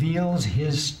reveals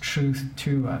his truth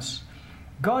to us.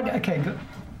 God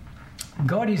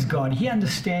is God. He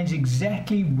understands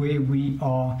exactly where we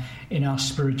are in our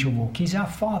spiritual walk. He's our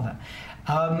Father.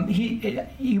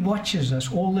 He watches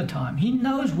us all the time. He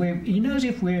knows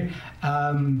if we're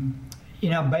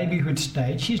in our babyhood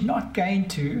stage. He's not going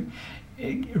to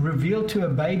reveal to a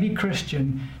baby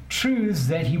Christian truths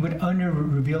that he would only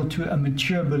reveal to a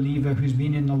mature believer who's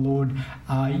been in the Lord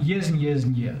years and years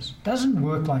and years. Doesn't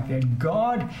work like that.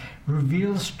 God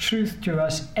reveals truth to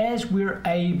us as we're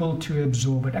able to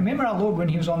absorb it. I remember our Lord when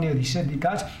he was on the earth, he said,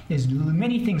 guys, there's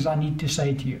many things I need to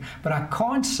say to you, but I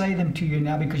can't say them to you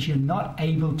now because you're not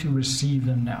able to receive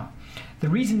them now. The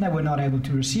reason they were not able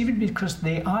to receive it is because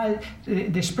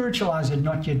their spiritual eyes had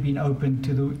not yet been opened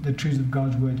to the truths of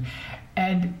God's word.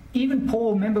 And even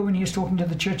Paul, remember when he was talking to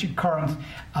the church at Corinth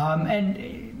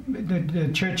and the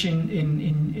church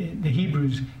in the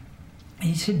Hebrews,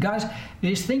 he said, guys,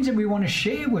 there's things that we want to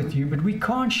share with you, but we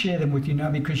can't share them with you now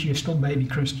because you're still baby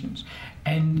Christians.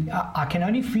 And I can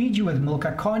only feed you with milk.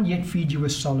 I can't yet feed you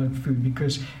with solid food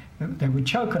because they would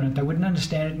choke on it. They wouldn't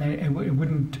understand it, and it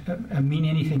wouldn't mean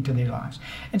anything to their lives.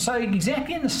 And so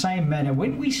exactly in the same manner,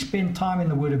 when we spend time in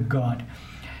the Word of God,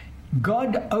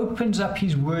 God opens up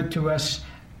his word to us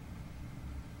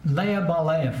layer by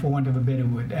layer, for want of a better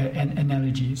word, an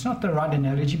analogy. It's not the right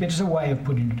analogy, but it's a way of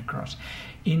putting it across.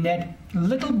 In that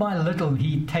little by little,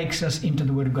 he takes us into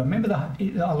the word of God. Remember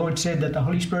our Lord said that the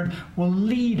Holy Spirit will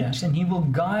lead us and he will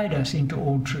guide us into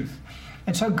all truth.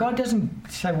 And so God doesn't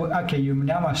say, well, okay, you're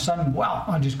now my son, well,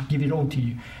 I'll just give it all to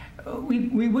you.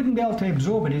 We wouldn't be able to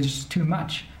absorb it. It's too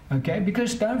much, okay?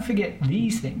 Because don't forget,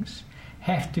 these things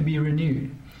have to be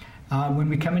renewed. When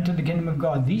we come into the kingdom of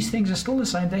God, these things are still the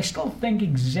same. They still think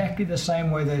exactly the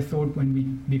same way they thought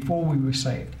before we were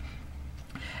saved.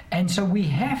 And so we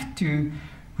have to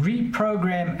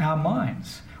reprogram our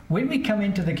minds. When we come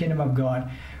into the kingdom of God,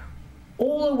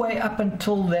 all the way up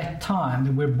until that time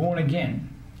that we're born again,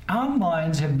 our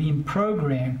minds have been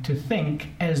programmed to think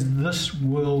as this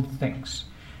world thinks.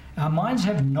 Our minds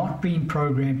have not been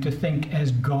programmed to think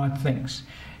as God thinks.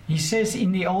 He says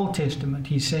in the Old Testament,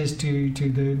 he says to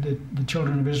the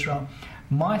children of Israel,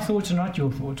 my thoughts are not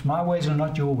your thoughts, my ways are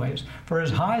not your ways. For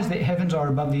as high as the heavens are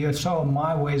above the earth, so are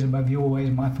my ways above your ways,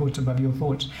 my thoughts above your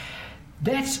thoughts.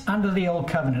 That's under the Old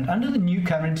Covenant. Under the New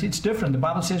Covenant, it's different. The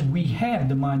Bible says we have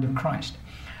the mind of Christ.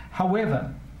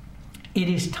 However,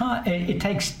 it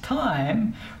takes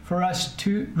time for us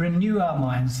to renew our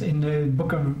minds. In the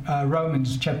book of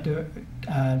Romans, chapter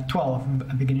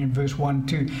 12, beginning in verse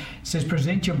 1-2, it says,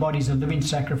 present your bodies a living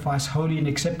sacrifice, holy and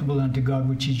acceptable unto God,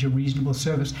 which is your reasonable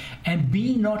service. And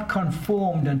be not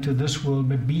conformed unto this world,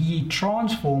 but be ye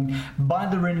transformed by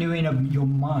the renewing of your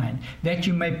mind, that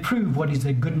you may prove what is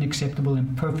the good and acceptable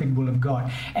and perfect will of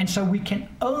God. And so we can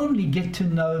only get to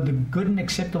know the good and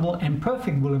acceptable and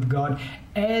perfect will of God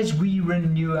as we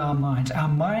renew our minds. Our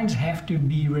minds have to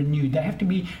be renewed renewed. They have to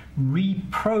be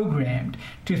reprogrammed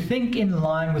to think in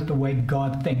line with the way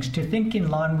God thinks, to think in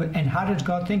line with, and how does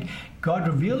God think? God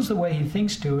reveals the way he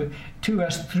thinks to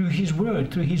us through his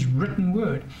word, through his written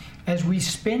word. As we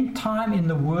spend time in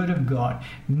the word of God,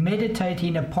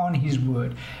 meditating upon his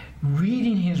word,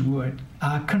 reading his word,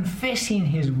 confessing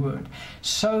his word,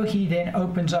 so he then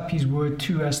opens up his word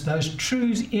to us. Those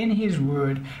truths in his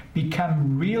word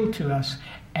become real to us,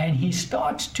 and he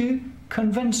starts to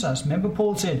convince us. Remember,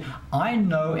 Paul said, I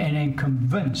know and am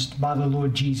convinced by the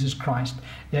Lord Jesus Christ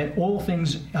that all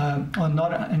things are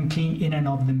not unclean in and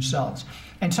of themselves.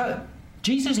 And so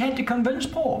Jesus had to convince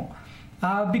Paul,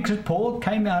 because Paul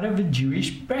came out of a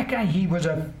Jewish background. He was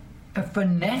a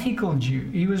fanatical Jew.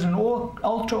 He was an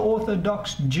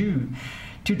ultra-Orthodox Jew.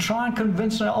 To try and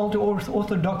convince an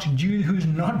ultra-Orthodox Jew who's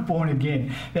not born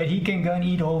again that he can go and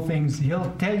eat all things,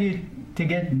 he'll tell you to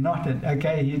get knotted,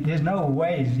 okay? There's no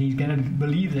way he's going to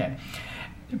believe that.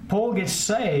 Paul gets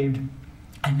saved,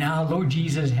 and now Lord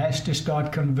Jesus has to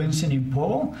start convincing him,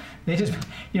 Paul, there's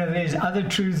other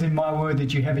truths in my word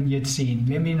that you haven't yet seen.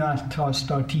 Let me now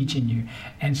start teaching you.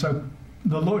 And so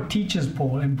the Lord teaches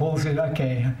Paul, and Paul says,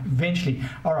 okay, eventually,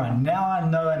 all right, now I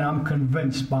know and I'm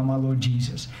convinced by my Lord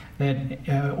Jesus that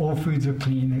all foods are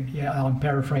clean. Yeah, I'm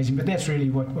paraphrasing, but that's really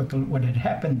what had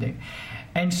happened there.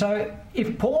 And so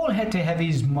if Paul had to have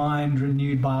his mind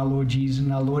renewed by our Lord Jesus,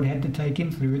 and our Lord had to take him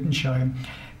through it and show him,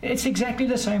 it's exactly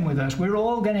the same with us. We're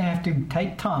all going to have to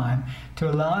take time to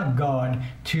allow God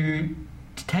to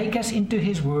take us into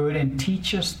his word and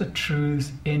teach us the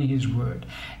truths in his word.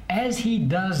 As he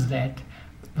does that,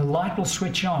 the light will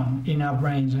switch on in our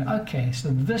brains. Okay, so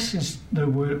this is the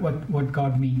word, what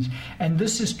God means. And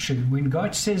this is true. When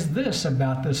God says this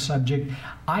about this subject,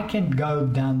 I can go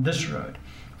down this road.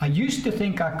 I used to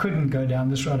think I couldn't go down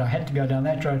this road. I had to go down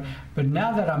that road. But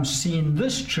now that I'm seeing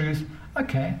this truth,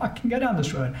 okay, I can go down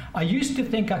this road. I used to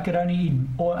think I could only eat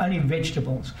only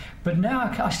vegetables. But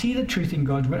now I see the truth in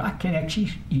God's word. I can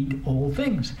actually eat all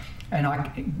things.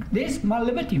 And there's my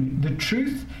liberty. The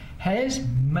truth has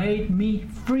made me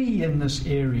free in this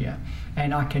area.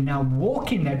 And I can now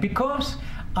walk in that because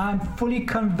I'm fully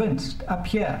convinced up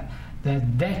here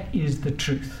that that is the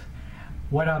truth.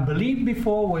 What I believed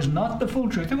before was not the full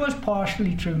truth. It was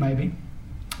partially true maybe,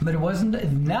 but it wasn't.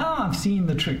 Now I'm seeing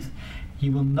the truth.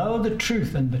 You will know the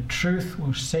truth, and the truth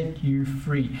will set you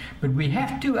free. But we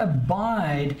have to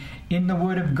abide in the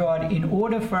Word of God in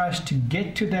order for us to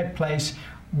get to that place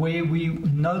where we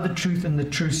know the truth and the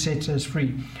truth sets us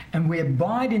free. And we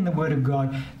abide in the Word of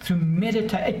God through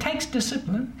meditation. It takes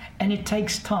discipline and it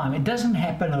takes time. It doesn't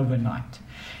happen overnight.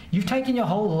 You've taken your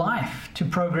whole life to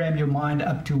program your mind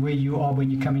up to where you are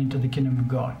when you come into the kingdom of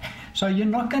God. So you're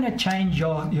not going to change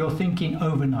your thinking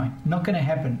overnight. Not going to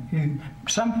happen.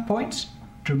 Some points,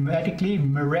 dramatically,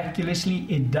 miraculously,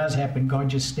 it does happen. God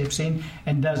just steps in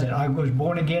and does it. I was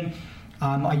born again.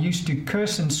 I used to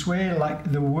curse and swear like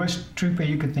the worst trooper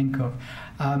you could think of.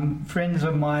 Friends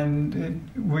of mine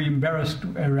were embarrassed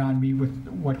around me with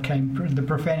what came, the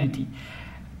profanity.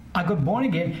 I got born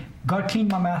again. God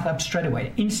cleaned my mouth up straight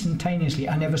away, instantaneously.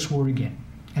 I never swore again.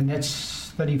 And that's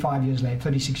 35 years later,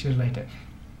 36 years later.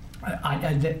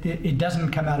 It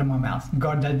doesn't come out of my mouth.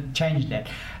 God did change that.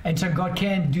 And so God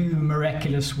can do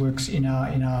miraculous works in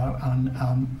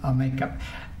our makeup.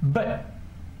 But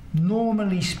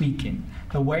normally speaking,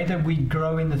 the way that we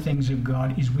grow in the things of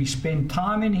God is we spend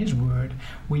time in his word,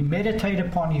 we meditate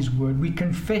upon his word, we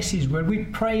confess his word, we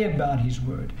pray about his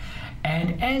word.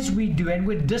 And as we do, and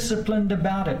we're disciplined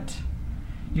about it,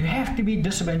 you have to be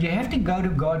disciplined. You have to go to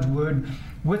God's word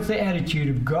with the attitude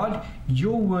of, God,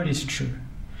 your word is true.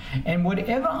 And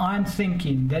whatever I'm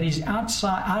thinking that is out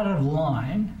of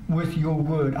line with your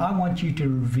word, I want you to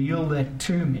reveal that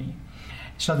to me,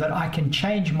 so that I can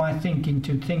change my thinking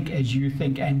to think as you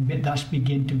think and thus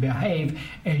begin to behave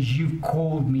as you've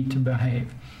called me to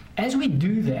behave. As we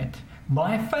do that,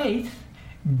 by faith,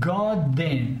 God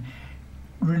then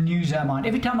renews our mind.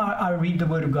 Every time I read the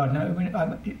Word of God,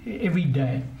 every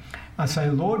day, I say,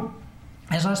 Lord,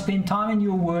 as I spend time in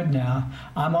your Word now,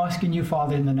 I'm asking you,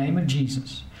 Father, in the name of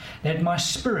Jesus, that my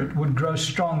spirit would grow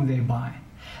strong thereby,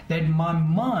 that my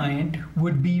mind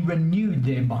would be renewed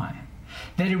thereby,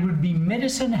 that it would be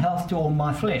medicine, health to all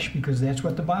my flesh, because that's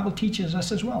what the Bible teaches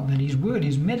us as well, that his word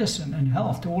is medicine and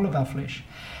health to all of our flesh.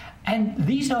 And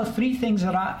these are three things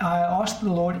that I ask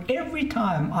the Lord every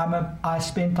time I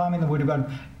spend time in the Word of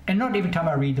God, and not every time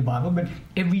I read the Bible, but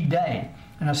every day.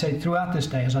 And I say throughout this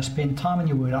day, as I spend time in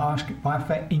your Word, I ask by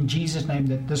faith in Jesus' name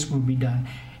that this will be done.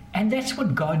 And that's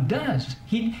what God does.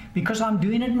 Because I'm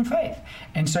doing it in faith.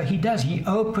 And so he does. He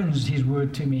opens his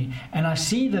word to me. And I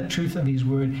see the truth of his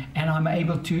word. And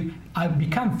I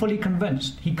become fully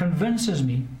convinced. He convinces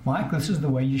me, Mike, this is the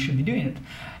way you should be doing it.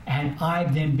 And I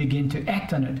then begin to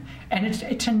act on it. And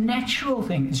it's a natural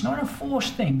thing. It's not a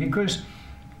forced thing, because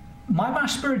my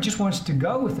spirit just wants to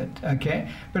go with it, okay?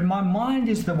 But my mind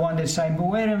is the one that's saying, but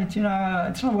wait a minute,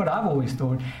 it's not what I've always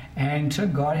thought. And so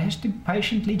God has to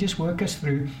patiently just work us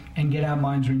through and get our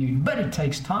minds renewed. But it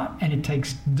takes time, and it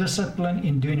takes discipline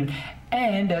in doing it.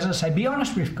 And as I say, be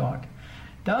honest with God.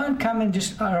 Don't come and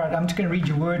just, all right, I'm just going to read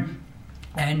your word,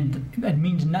 and it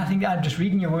means nothing. I'm just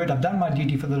reading your word. I've done my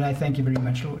duty for the day. Thank you very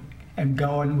much, Lord. And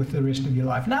go on with the rest of your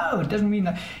life. No, it doesn't mean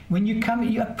that. When you come,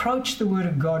 you approach the word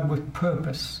of God with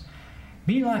purpose.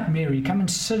 Be like Mary, come and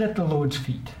sit at the Lord's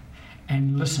feet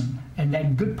and listen. And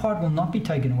that good part will not be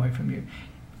taken away from you.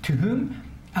 To whom?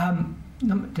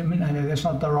 No, that's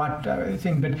not the right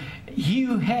thing, but he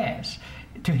who has,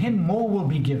 to him more will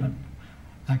be given.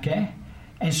 Okay?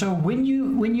 And so when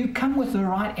you come with the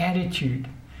right attitude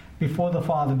before the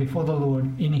Father, before the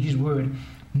Lord, in his word,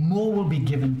 more will be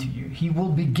given to you. He will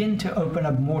begin to open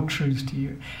up more truths to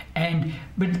you.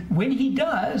 But when he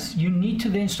does, you need to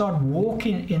then start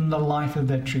walking in the light of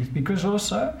that truth. Because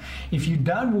also, if you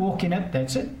don't walk in it,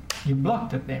 that's it. You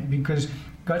blocked it then. Because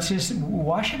God says,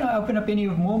 why should I open up any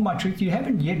more of my truth? You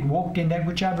haven't yet walked in that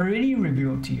which I've already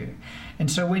revealed to you. And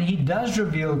so when he does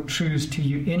reveal truths to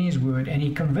you in his word, and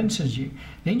he convinces you,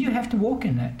 then you have to walk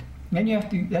in that. Then you have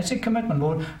to, that's a commitment,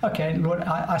 Lord. Okay, Lord,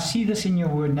 I see this in your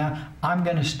word now. I'm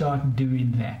going to start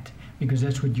doing that, because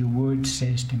that's what your word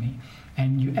says to me.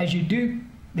 And as you do,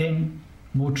 then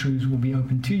more truths will be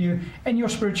open to you, and your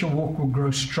spiritual walk will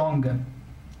grow stronger.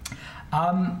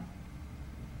 And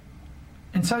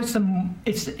so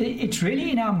it's really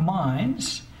in our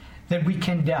minds that we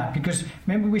can doubt. Because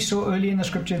remember, we saw earlier in the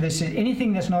scripture that says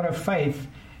anything that's not of faith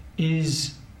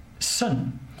is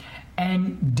sin.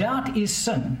 And doubt is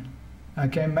sin.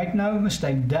 Okay, make no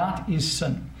mistake, doubt is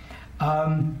sin.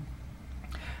 I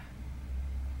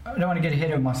don't want to get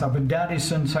ahead of myself, but doubt is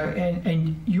sin. So,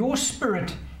 and your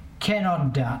spirit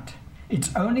cannot doubt.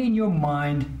 It's only in your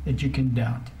mind that you can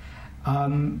doubt.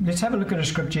 Let's have a look at a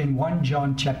scripture in 1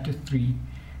 John chapter 3,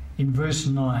 in verse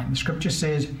 9. The scripture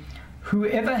says,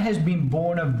 whoever has been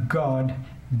born of God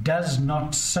does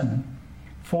not sin,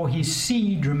 for his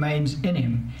seed remains in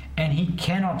him, and he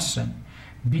cannot sin,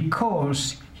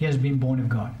 because he has been born of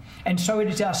God. And so it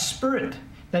is our spirit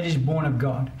that is born of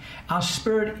God. Our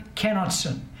spirit cannot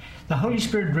sin. The Holy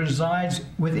Spirit resides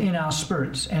within our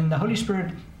spirits, and the Holy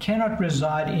Spirit cannot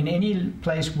reside in any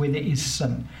place where there is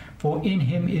sin, for in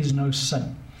him is no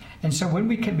sin. And so when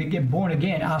we get born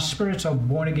again, our spirits are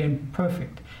born again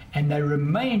perfect, and they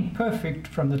remain perfect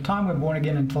from the time we're born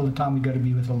again until the time we go to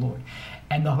be with the Lord.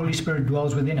 And the Holy Spirit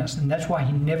dwells within us, and that's why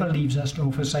he never leaves us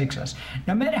nor forsakes us.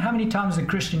 No matter how many times the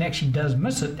Christian actually does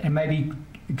miss it and maybe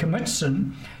commits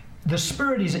sin, the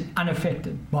Spirit is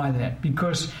unaffected by that,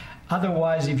 because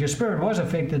otherwise, if your spirit was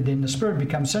affected, then the spirit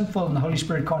becomes sinful, and the Holy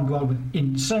Spirit can't dwell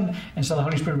in sin, and so the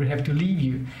Holy Spirit would have to leave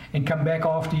you and come back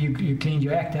after you cleaned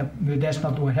your act up. But that's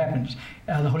not what happens.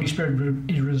 The Holy Spirit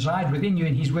resides within you,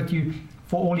 and he's with you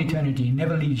for all eternity. He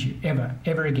never leaves you,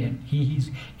 ever again.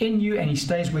 He's in you, and he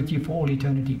stays with you for all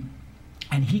eternity.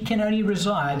 And he can only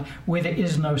reside where there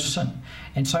is no sin.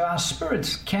 And so our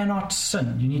spirits cannot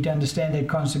sin. You need to understand that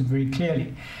concept very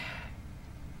clearly.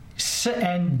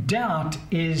 And doubt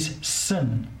is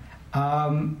sin.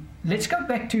 Let's go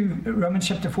back to Romans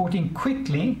chapter 14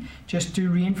 quickly, just to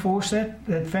reinforce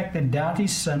that fact that doubt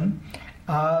is sin.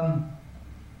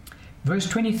 Verse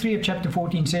 23 of chapter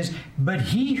 14 says, but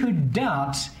he who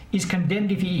doubts is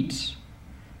condemned if he eats.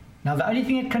 Now, the only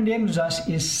thing that condemns us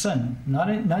is sin,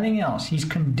 nothing else. He's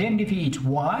condemned if he eats.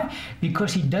 Why?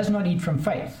 Because he does not eat from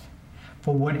faith.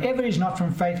 For whatever is not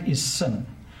from faith is sin.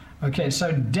 Okay,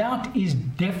 so doubt is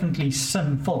definitely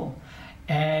sinful.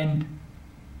 And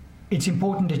it's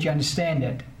important that you understand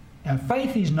that. Now,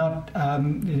 faith is not,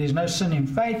 there's no sin in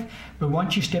faith, but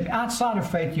once you step outside of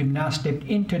faith, you've now stepped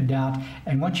into doubt.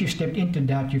 And once you've stepped into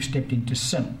doubt, you've stepped into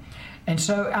sin. And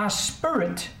so our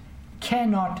spirit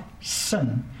cannot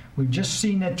sin. We've just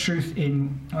seen that truth in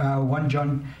 1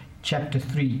 John chapter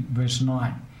 3, verse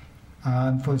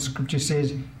 9. For the scripture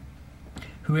says,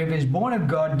 whoever is born of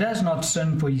God does not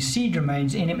sin, for his seed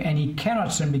remains in him, and he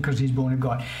cannot sin because he's born of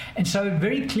God. And so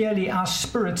very clearly our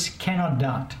spirits cannot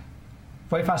doubt.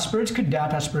 For if our spirits could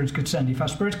doubt, our spirits could sin. If our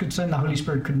spirits could sin, the Holy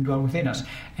Spirit couldn't dwell within us.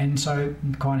 And so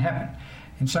it can't happen.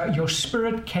 And so your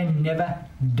spirit can never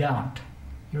doubt.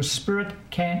 Your spirit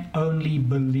can only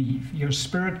believe. Your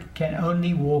spirit can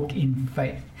only walk in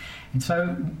faith. And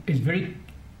so it's very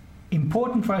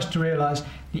important for us to realize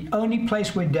the only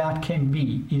place where doubt can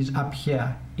be is up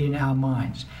here in our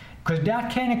minds. Because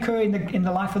doubt can occur in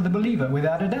the life of the believer,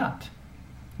 without a doubt.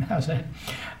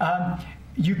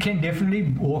 You can definitely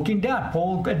walk in doubt.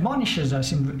 Paul admonishes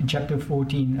us in chapter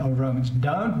 14 of Romans.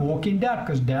 Don't walk in doubt,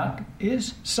 because doubt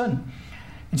is sin.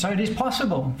 And so it is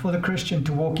possible for the Christian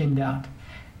to walk in doubt.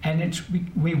 And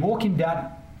we walk in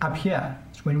doubt up here.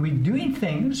 It's when we're doing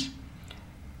things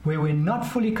where we're not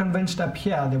fully convinced up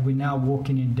here that we're now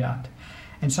walking in doubt.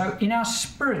 And so in our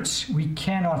spirits, we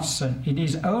cannot sin. It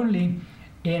is only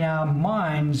in our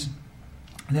minds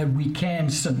that we can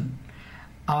sin.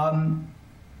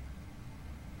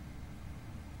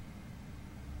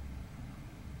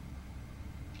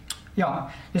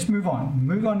 Let's move on.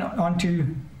 Move on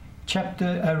to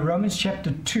Romans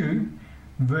chapter 2,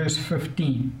 verse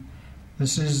 15.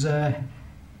 This is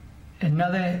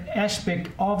another aspect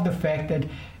of the fact that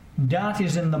doubt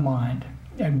is in the mind,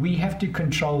 and we have to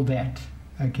control that,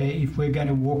 okay, if we're going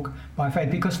to walk by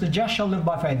faith, because the just shall live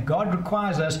by faith. God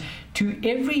requires us to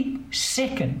every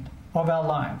second of our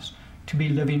lives to be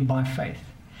living by faith.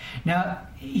 Now,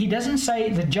 he doesn't say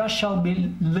the just shall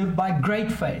live by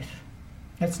great faith.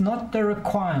 That's not the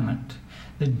requirement.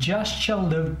 The just shall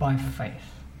live by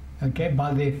faith, okay,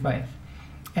 by their faith.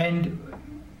 And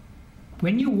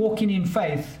when you're walking in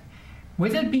faith,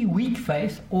 whether it be weak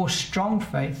faith or strong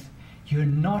faith, you're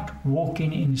not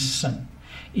walking in sin.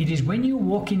 It is when you're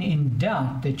walking in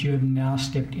doubt that you have now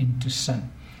stepped into sin.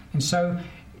 And so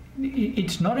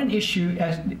it's not an issue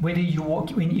as whether if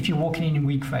you're walking in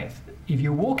weak faith. If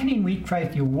you're walking in weak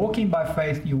faith, you're walking by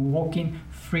faith, you're walking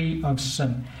free of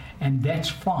sin. And that's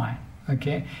fine,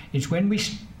 okay? It's when we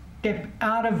step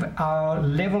out of our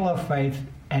level of faith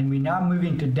and we now move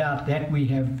into doubt that we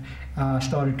have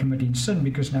started committing sin,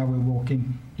 because now we're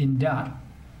walking in doubt.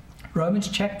 Romans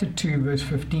chapter 2, verse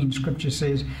 15, Scripture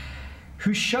says,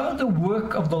 who show the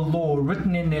work of the law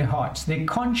written in their hearts, their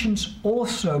conscience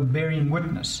also bearing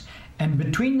witness, and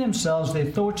between themselves their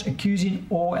thoughts accusing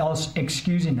or else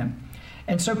excusing them.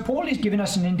 And so Paul is giving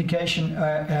us an indication,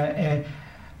 an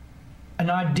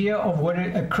idea of what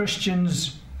a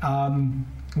Christian's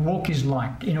walk is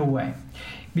like, in a way.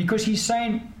 Because he's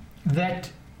saying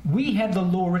that we have the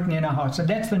law written in our hearts. So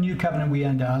that's the new covenant we're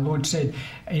under. Our Lord said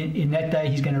in that day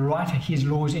he's going to write his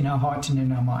laws in our hearts and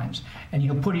in our minds. And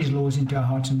he'll put his laws into our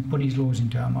hearts and put his laws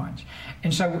into our minds.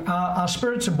 And so our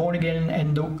spirits are born again,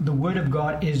 and the Word of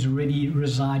God is really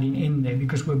residing in there,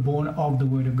 because we're born of the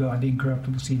Word of God, the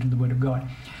incorruptible seed of the Word of God.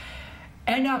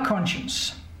 And our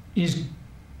conscience is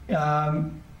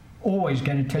always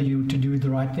going to tell you to do the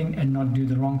right thing and not do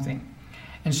the wrong thing.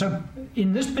 And so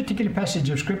in this particular passage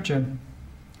of Scripture,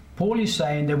 Paul is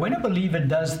saying that when a believer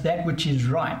does that which is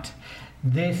right,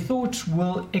 their thoughts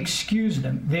will excuse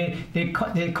them,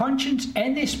 their conscience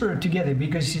and their spirit together,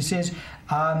 because he says,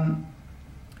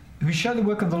 who show the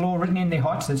work of the law written in their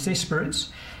hearts, that's their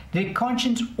spirits, their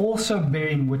conscience also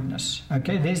bearing witness.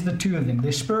 Okay, there's the two of them,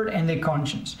 their spirit and their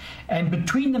conscience. And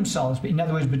between themselves, in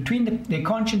other words, between their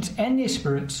conscience and their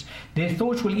spirits, their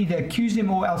thoughts will either accuse them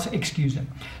or else excuse them.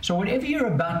 So whatever you're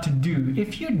about to do,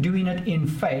 if you're doing it in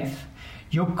faith,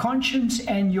 your conscience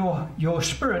and your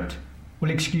spirit will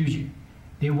excuse you.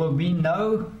 There will be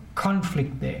no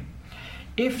conflict there.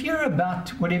 If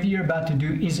whatever you're about to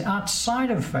do is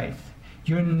outside of faith,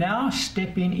 you're now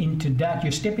stepping into doubt.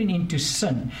 You're stepping into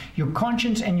sin. Your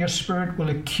conscience and your spirit will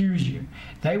accuse you.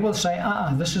 They will say,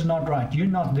 this is not right. You're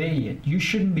not there yet. You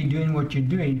shouldn't be doing what you're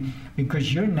doing,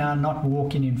 because you're now not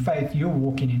walking in faith. You're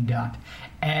walking in doubt.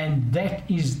 And that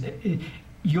is...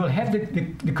 You'll have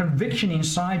the conviction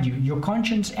inside you. Your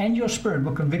conscience and your spirit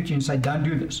will convict you and say, don't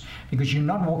do this, because you're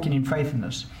not walking in faith in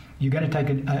this. You're going to take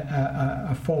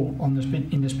a fall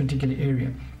in this particular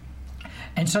area.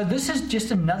 And so this is just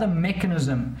another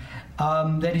mechanism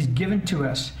that is given to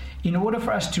us in order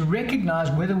for us to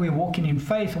recognize whether we're walking in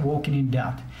faith or walking in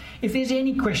doubt. If there's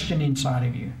any question inside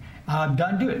of you,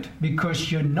 don't do it,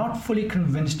 because you're not fully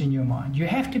convinced in your mind. You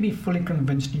have to be fully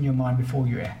convinced in your mind before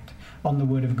you act on the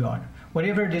Word of God.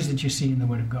 Whatever it is that you see in the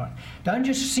Word of God. Don't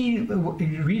just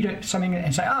read something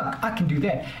and say, I can do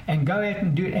that, and go out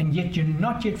and do it, and yet you're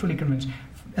not yet fully convinced.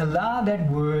 Allow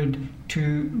that Word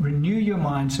to renew your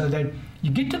mind so that you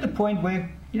get to the point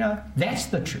where, that's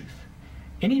the truth.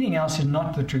 Anything else is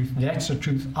not the truth. That's the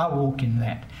truth. I walk in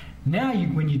that. Now,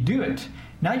 when you do it,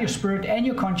 now your spirit and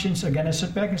your conscience are going to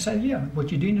sit back and say, yeah,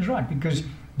 what you're doing is right, because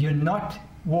you're not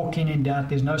walking in doubt.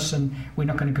 There's no sin. We're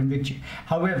not going to convict you.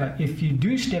 However, if you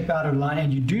do step out of line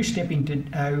and you do step into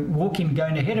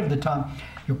going ahead of the time,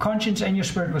 your conscience and your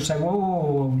spirit will say,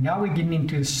 whoa, now we're getting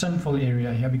into the sinful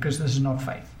area here, because this is not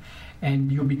faith.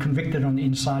 and you'll be convicted on the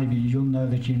inside of you. You'll know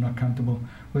that you're not comfortable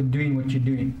with doing what you're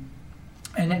doing.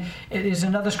 And there's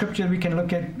another scripture we can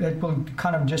look at that will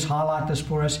kind of just highlight this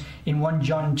for us. In 1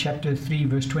 John chapter 3,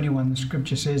 verse 21, the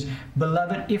scripture says,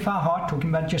 "Beloved, if our heart," talking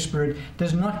about your spirit,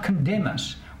 "does not condemn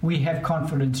us, we have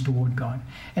confidence toward God."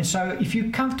 And so if you're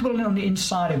comfortable on the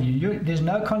inside of you, there's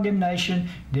no condemnation,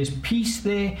 there's peace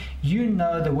there. You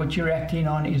know that what you're acting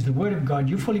on is the Word of God.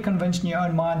 You're fully convinced in your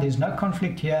own mind. There's no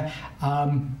conflict here.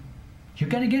 You're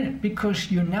going to get it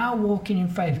because you're now walking in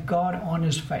faith. God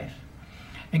honors faith.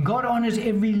 And God honors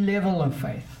every level of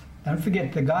faith. Don't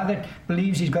forget, the guy that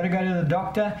believes he's got to go to the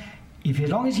doctor, as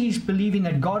long as he's believing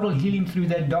that God will heal him through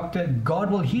that doctor,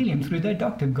 God will heal him through that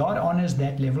doctor. God honors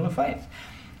that level of faith.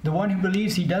 The one who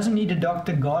believes he doesn't need a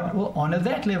doctor, God will honor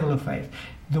that level of faith.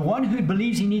 The one who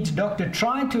believes he needs a doctor,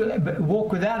 trying to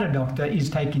walk without a doctor, is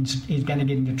going to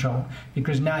get into trouble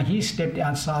because now he's stepped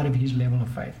outside of his level of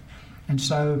faith. And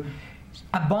so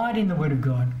abide in the Word of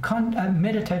God,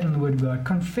 meditate on the Word of God,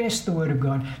 confess the Word of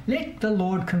God. Let the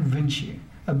Lord convince you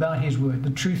about His Word, the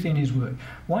truth in His Word.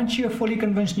 Once you're fully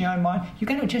convinced in your own mind, you're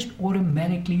going to just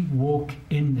automatically walk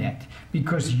in that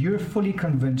because you're fully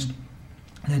convinced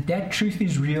that that truth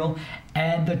is real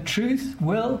and the truth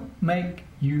will make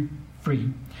you free.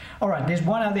 All right, there's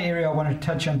one other area I want to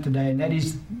touch on today, and that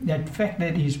is that fact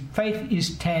that his faith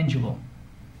is tangible.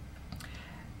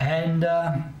 And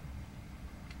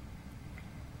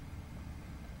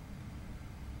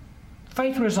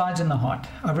faith resides in the heart.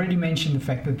 I've already mentioned the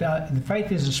fact that the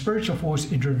faith is a spiritual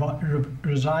force. It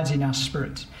resides in our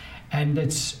spirits. And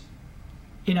it's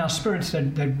in our spirits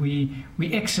that we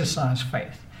exercise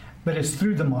faith. But it's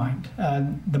through the mind.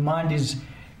 The mind is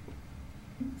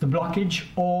the blockage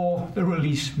or the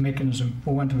release mechanism,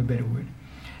 for want of a better word.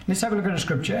 Let's have a look at a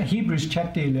scripture. Hebrews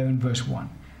chapter 11, verse 1.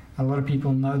 A lot of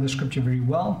people know the scripture very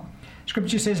well.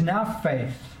 Scripture says, "Now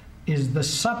faith is the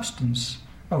substance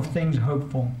of things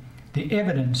hoped for, the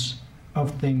evidence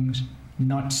of things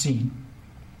not seen."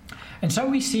 And so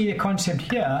we see the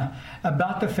concept here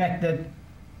about the fact that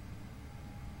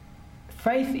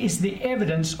faith is the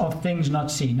evidence of things not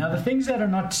seen. Now, the things that are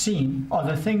not seen are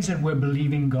the things that we're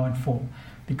believing God for,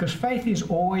 because faith is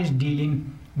always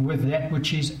dealing with that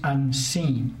which is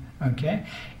unseen. Okay?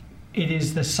 It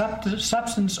is the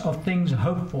substance of things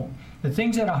hoped for. The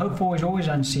things that are hoped for is always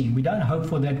unseen. We don't hope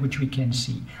for that which we can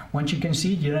see. Once you can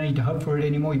see it, you don't need to hope for it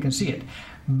anymore. You can see it.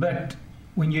 But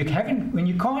when you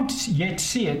can't yet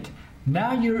see it,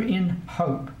 now you're in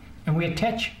hope, and we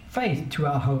attach faith to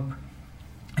our hope.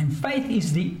 And faith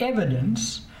is the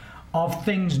evidence of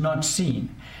things not seen.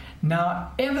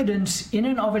 Now, evidence in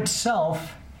and of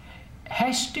itself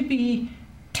has to be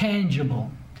tangible.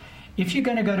 If you're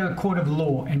going to go to a court of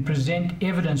law and present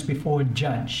evidence before a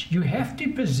judge, you have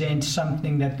to present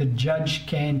something that the judge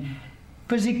can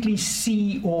physically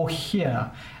see or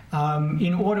hear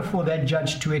in order for that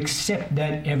judge to accept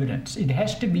that evidence. It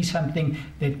has to be something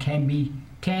that can be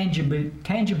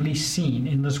tangibly seen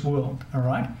in this world. All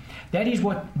right? That is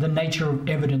what the nature of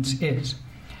evidence is.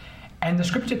 And the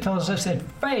scripture tells us that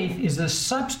faith is the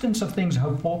substance of things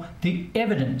hoped for, the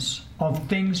evidence of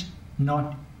things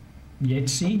not yet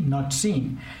seen, not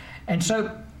seen. And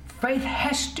so faith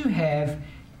has to have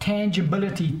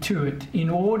tangibility to it in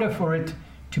order for it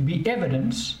to be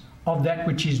evidence of that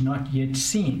which is not yet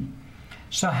seen.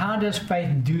 So how does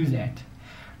faith do that?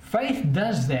 Faith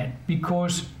does that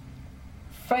because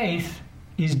faith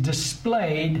is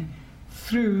displayed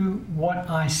through what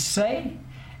I say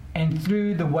and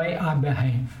through the way I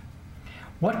behave.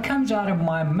 What comes out of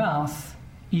my mouth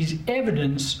is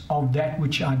evidence of that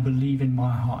which I believe in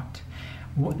my heart.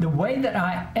 The way that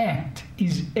I act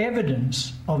is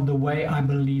evidence of the way I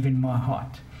believe in my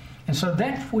heart. And so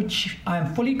that which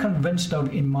I'm fully convinced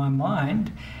of in my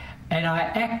mind and I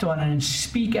act on and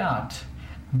speak out,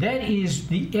 that is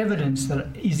the evidence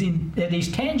that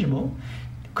is tangible,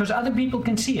 because other people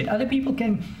can see it. Other people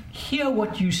can hear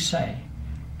what you say.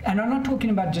 And I'm not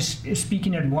talking about just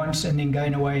speaking it once and then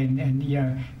going away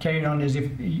and carrying on as if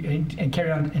and carry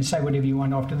on and say whatever you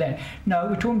want after that. No,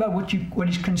 we're talking about what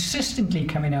is consistently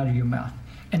coming out of your mouth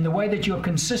and the way that you're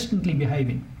consistently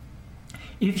behaving.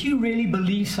 If you really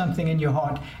believe something in your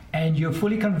heart and you're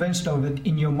fully convinced of it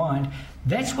in your mind,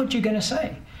 that's what you're going to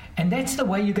say. And that's the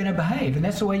way you're going to behave, and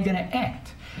that's the way you're going to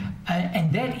act.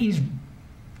 And that is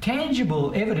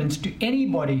tangible evidence to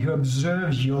anybody who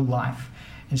observes your life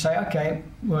and say, okay,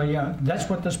 well, yeah, that's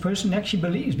what this person actually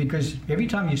believes, because every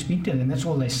time you speak to them, that's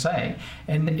all they say.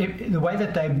 And the way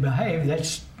that they behave,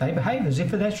 they behave as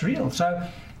if that's real. So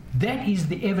that is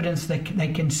the evidence that they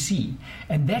can see.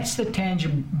 And that's the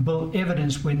tangible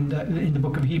evidence when in the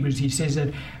book of Hebrews he says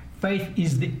that faith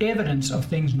is the evidence of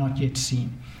things not yet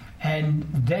seen. And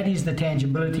that is the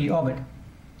tangibility of it.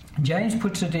 James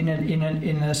puts it in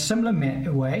a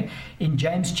similar way in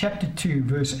James chapter 2,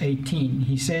 verse 18.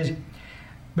 He says,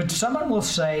 "But someone will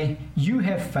say, 'You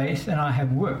have faith and I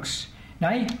have works.'" Now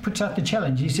he puts out the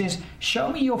challenge. He says,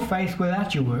 "Show me your faith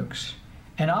without your works,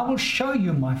 and I will show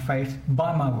you my faith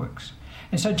by my works."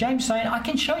 And so James is saying, I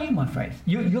can show you my faith.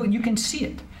 You can see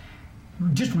it.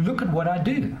 Just look at what I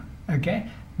do. Okay?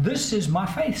 This is my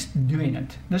faith doing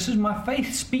it. This is my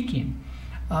faith speaking.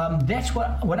 That's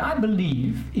what I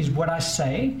believe is what I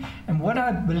say, and what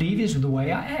I believe is the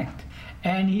way I act.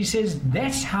 And he says,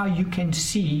 that's how you can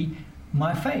see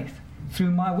my faith,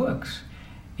 through my works.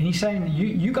 And he's saying,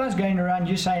 you guys going around,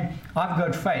 you're saying, I've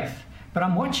got faith. But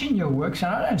I'm watching your works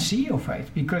and I don't see your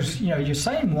faith, because you're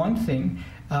saying one thing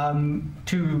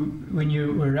to when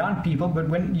you're around people, but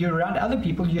when you're around other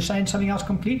people, you're saying something else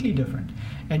completely different,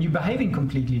 and you're behaving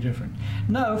completely different.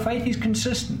 No, faith is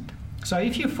consistent. So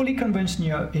if you're fully convinced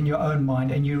in your own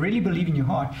mind, and you really believe in your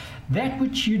heart, that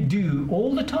which you do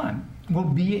all the time will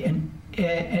be an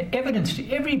evidence to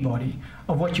everybody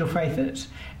of what your faith is.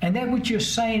 And that which you're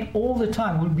saying all the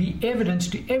time will be evidence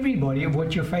to everybody of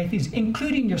what your faith is,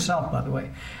 including yourself, by the way.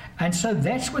 And so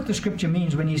that's what the scripture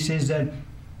means when he says that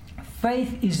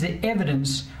faith is the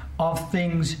evidence of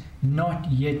things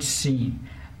not yet seen.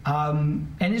 And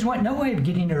there's no way of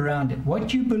getting around it.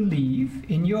 What you believe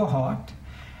in your heart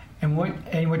and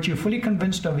what you're fully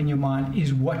convinced of in your mind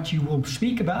is what you will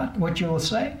speak about, what you will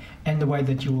say, and the way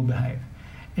that you will behave.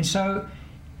 And so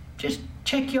just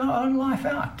check your own life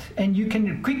out, and you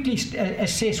can quickly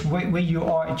assess where you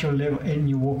are at your level in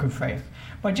your walk of faith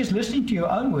by just listening to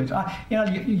your own words.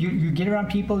 You get around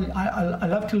people. I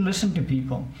love to listen to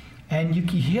people, and you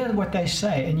can hear what they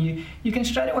say, and you can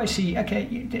straight away see, okay,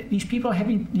 these people are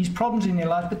having these problems in their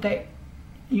life, but they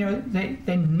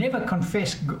never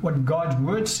confess what God's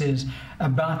word says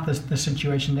about the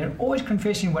situation. They're always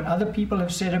confessing what other people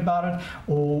have said about it,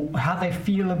 or how they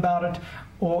feel about it,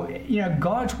 or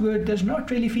God's word does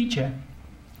not really feature.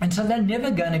 And so they're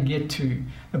never going to get to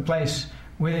the place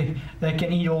where they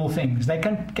can eat all things. They're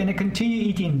going to continue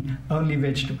eating only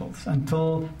vegetables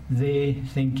until their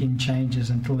thinking changes,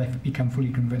 until they become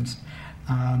fully convinced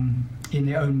in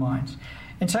their own minds.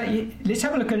 And so let's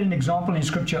have a look at an example in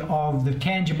Scripture of the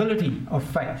tangibility of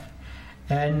faith.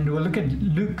 And we'll look at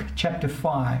Luke chapter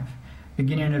 5,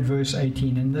 beginning at verse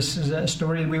 18. And this is a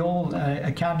story we all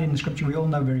account in the Scripture we all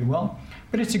know very well.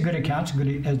 But it's a good account,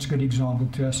 it's a good example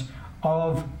to us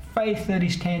of faith that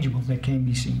is tangible, that can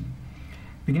be seen.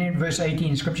 Beginning at verse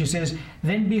 18, Scripture says,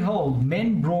 "Then behold,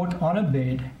 men brought on a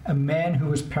bed a man who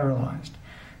was paralyzed,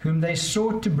 whom they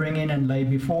sought to bring in and lay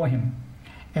before him.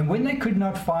 And when they could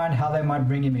not find how they might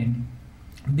bring him in,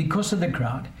 because of the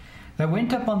crowd, they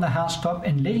went up on the housetop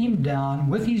and let him down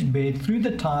with his bed through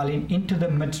the tiling into the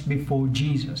midst before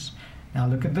Jesus." Now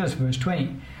look at this, verse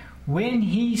 20. "When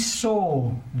he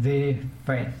saw their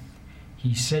faith,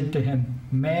 he said to him,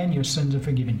 'Man, your sins are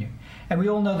forgiven you.'" And we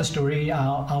all know the story.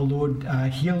 Our Lord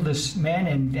healed this man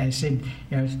and said,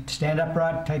 "Stand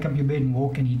upright, take up your bed and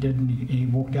walk." And he did, and he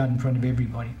walked out in front of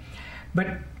everybody.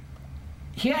 But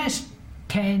here's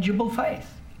tangible faith.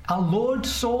 Our Lord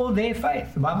saw their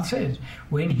faith. The Bible says,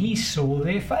 when he saw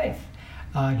their faith,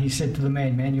 he said to the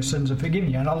man, "Man, your sins are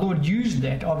forgiven you." And our Lord used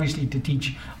that, obviously, to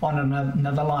teach on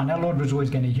another line. Our Lord was always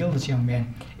going to heal this young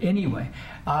man anyway.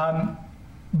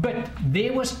 But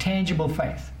there was tangible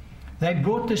faith. They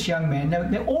brought this young man.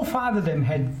 All five of them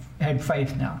had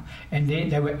faith now, and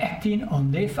they were acting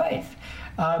on their faith.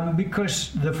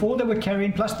 Because the four they were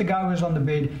carrying, plus the guy who was on the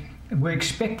bed, were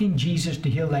expecting Jesus to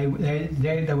heal. They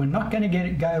were not going to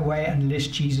go away unless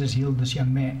Jesus healed this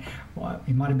young man. Well,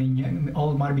 he might have been young,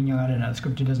 old, might have been young, I don't know. The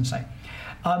Scripture doesn't say.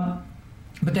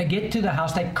 But they get to the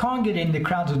house. They can't get in. The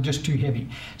crowds are just too heavy.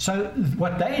 So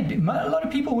what they did, a lot of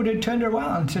people would have turned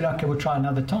around and said, "Okay, we'll try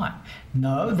another time."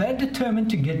 No, they're determined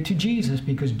to get to Jesus,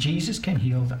 because Jesus can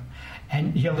heal them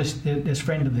and heal this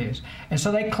friend of theirs. And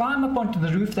so they climb up onto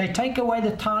the roof. They take away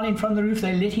the tiling from the roof.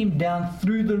 They let him down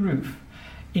through the roof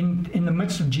in the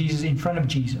midst of Jesus, in front of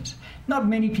Jesus. Not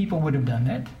many people would have done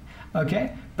that.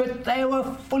 Okay, but they were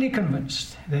fully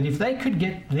convinced that if they could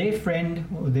get their friend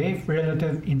or their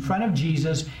relative in front of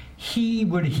Jesus, he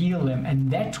would heal them,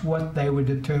 and that's what they were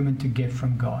determined to get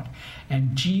from God.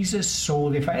 And Jesus saw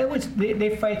their faith.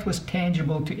 Their faith was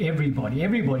tangible to everybody.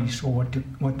 Everybody saw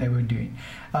what they were doing.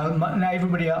 Now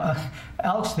everybody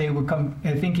else there would come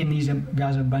thinking these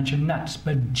guys are a bunch of nuts,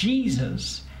 but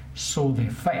Jesus saw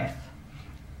their faith.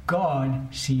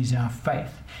 God sees our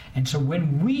faith, and so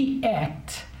when we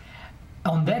act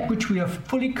on that which we are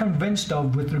fully convinced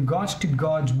of with regards to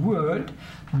God's word,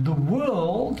 the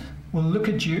world will look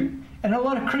at you, and a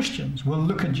lot of Christians will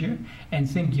look at you and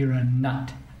think you're a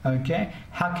nut. Okay?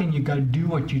 How can you go do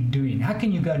what you're doing? How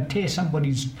can you go tear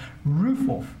somebody's roof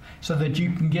off so that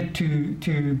you can get to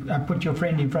put your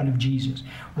friend in front of Jesus?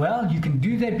 Well, you can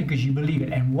do that because you believe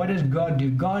it. And what does God do?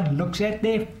 God looks at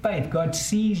their faith. God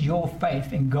sees your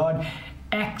faith, and God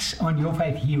acts on your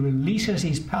faith. He releases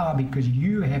his power because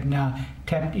you have now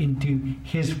tapped into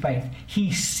his faith.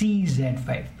 He sees that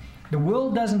faith. The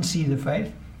world doesn't see the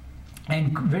faith.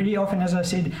 And very often, as I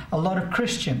said, a lot of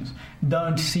Christians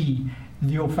don't see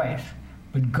your faith,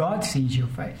 but God sees your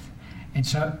faith. And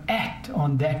so act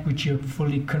on that which you're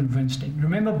fully convinced in.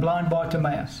 Remember blind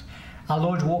Bartimaeus. Our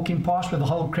Lord's walking past with the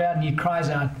whole crowd, and he cries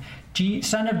out,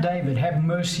 Son of David, have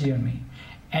mercy on me.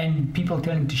 And people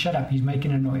tell him to shut up. He's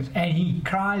making a noise. And he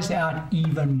cries out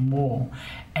even more.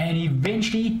 And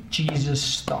eventually Jesus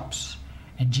stops.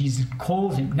 And Jesus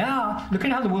calls him. Now, look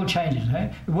at how the world changes.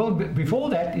 Eh? The world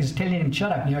before that is telling him,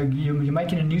 shut up, you're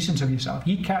making a nuisance of yourself.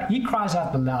 He cries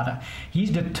out the louder. He's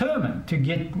determined to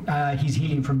get his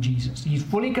healing from Jesus. He's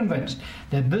fully convinced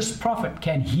that this prophet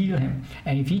can heal him.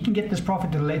 And if he can get this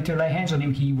prophet to lay hands on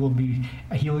him,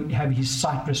 he'll have his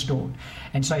sight restored.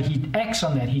 And so he acts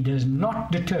on that. He does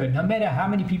not deter. No matter how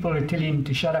many people are telling him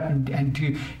to shut up and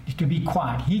to be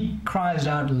quiet, he cries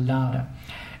out louder.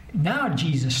 Now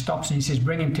Jesus stops and he says,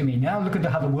 bring him to me. Now look at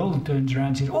how the world turns around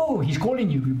and says, oh, he's calling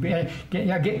you. Get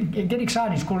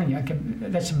excited, he's calling you. Okay,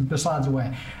 that's besides the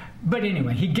way. But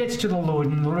anyway, he gets to the Lord,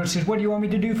 and the Lord says, what do you want me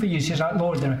to do for you? He says,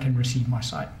 Lord, that I can receive my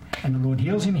sight. And the Lord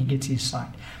heals him, he gets his sight.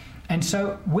 And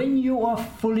so when you are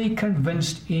fully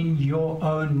convinced in your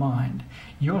own mind,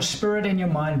 your spirit and your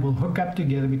mind will hook up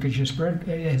together because your spirit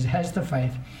has the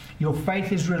faith. Your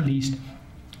faith is released.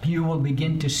 You will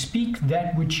begin to speak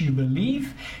that which you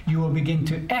believe. You will begin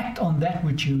to act on that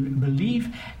which you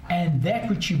believe. And that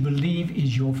which you believe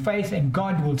is your faith. And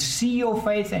God will see your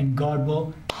faith, and God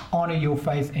will honor your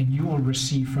faith, and you will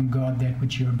receive from God that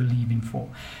which you are believing for.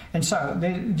 And so,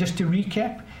 just to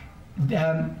recap,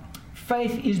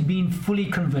 faith is being fully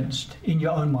convinced in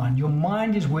your own mind. Your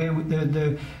mind is where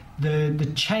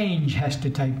the change has to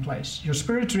take place. Your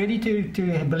spirit's ready to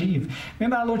believe.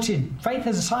 Remember our Lord said, faith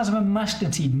is the size of a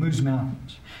mustard seed moves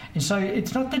mountains. And so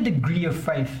it's not the degree of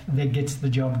faith that gets the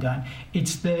job done.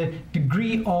 It's the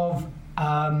degree of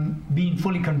being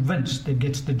fully convinced that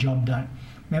gets the job done.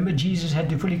 Remember, Jesus had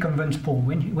to fully convince Paul.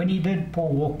 When he did, Paul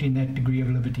walked in that degree of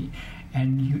liberty.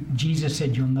 And Jesus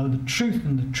said, you'll know the truth,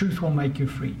 and the truth will make you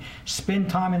free. Spend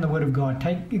time in the Word of God.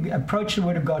 Approach the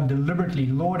Word of God deliberately.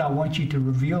 Lord, I want you to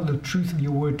reveal the truth of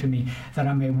your Word to me, that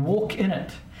I may walk in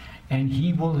it. And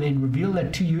he will then reveal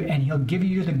that to you, and he'll give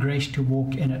you the grace to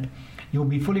walk in it. You'll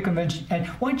be fully convinced. And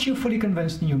once you're fully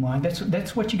convinced in your mind,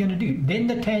 that's what you're going to do. Then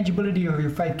the tangibility of your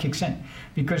faith kicks in.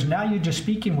 Because now you're just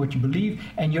speaking what you believe,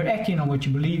 and you're acting on what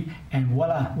you believe, and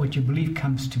voila, what you believe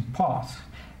comes to pass.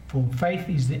 For faith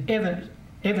is the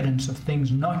evidence of things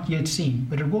not yet seen,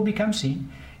 but it will become seen.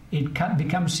 It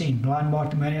becomes seen. Blind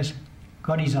Bartimaeus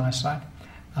got his eyesight.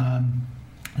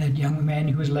 That young man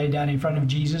who was laid down in front of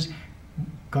Jesus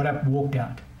got up, walked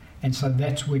out. And so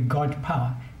that's where God's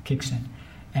power kicks in.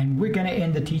 And we're going to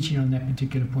end the teaching on that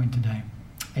particular point today.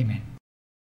 Amen.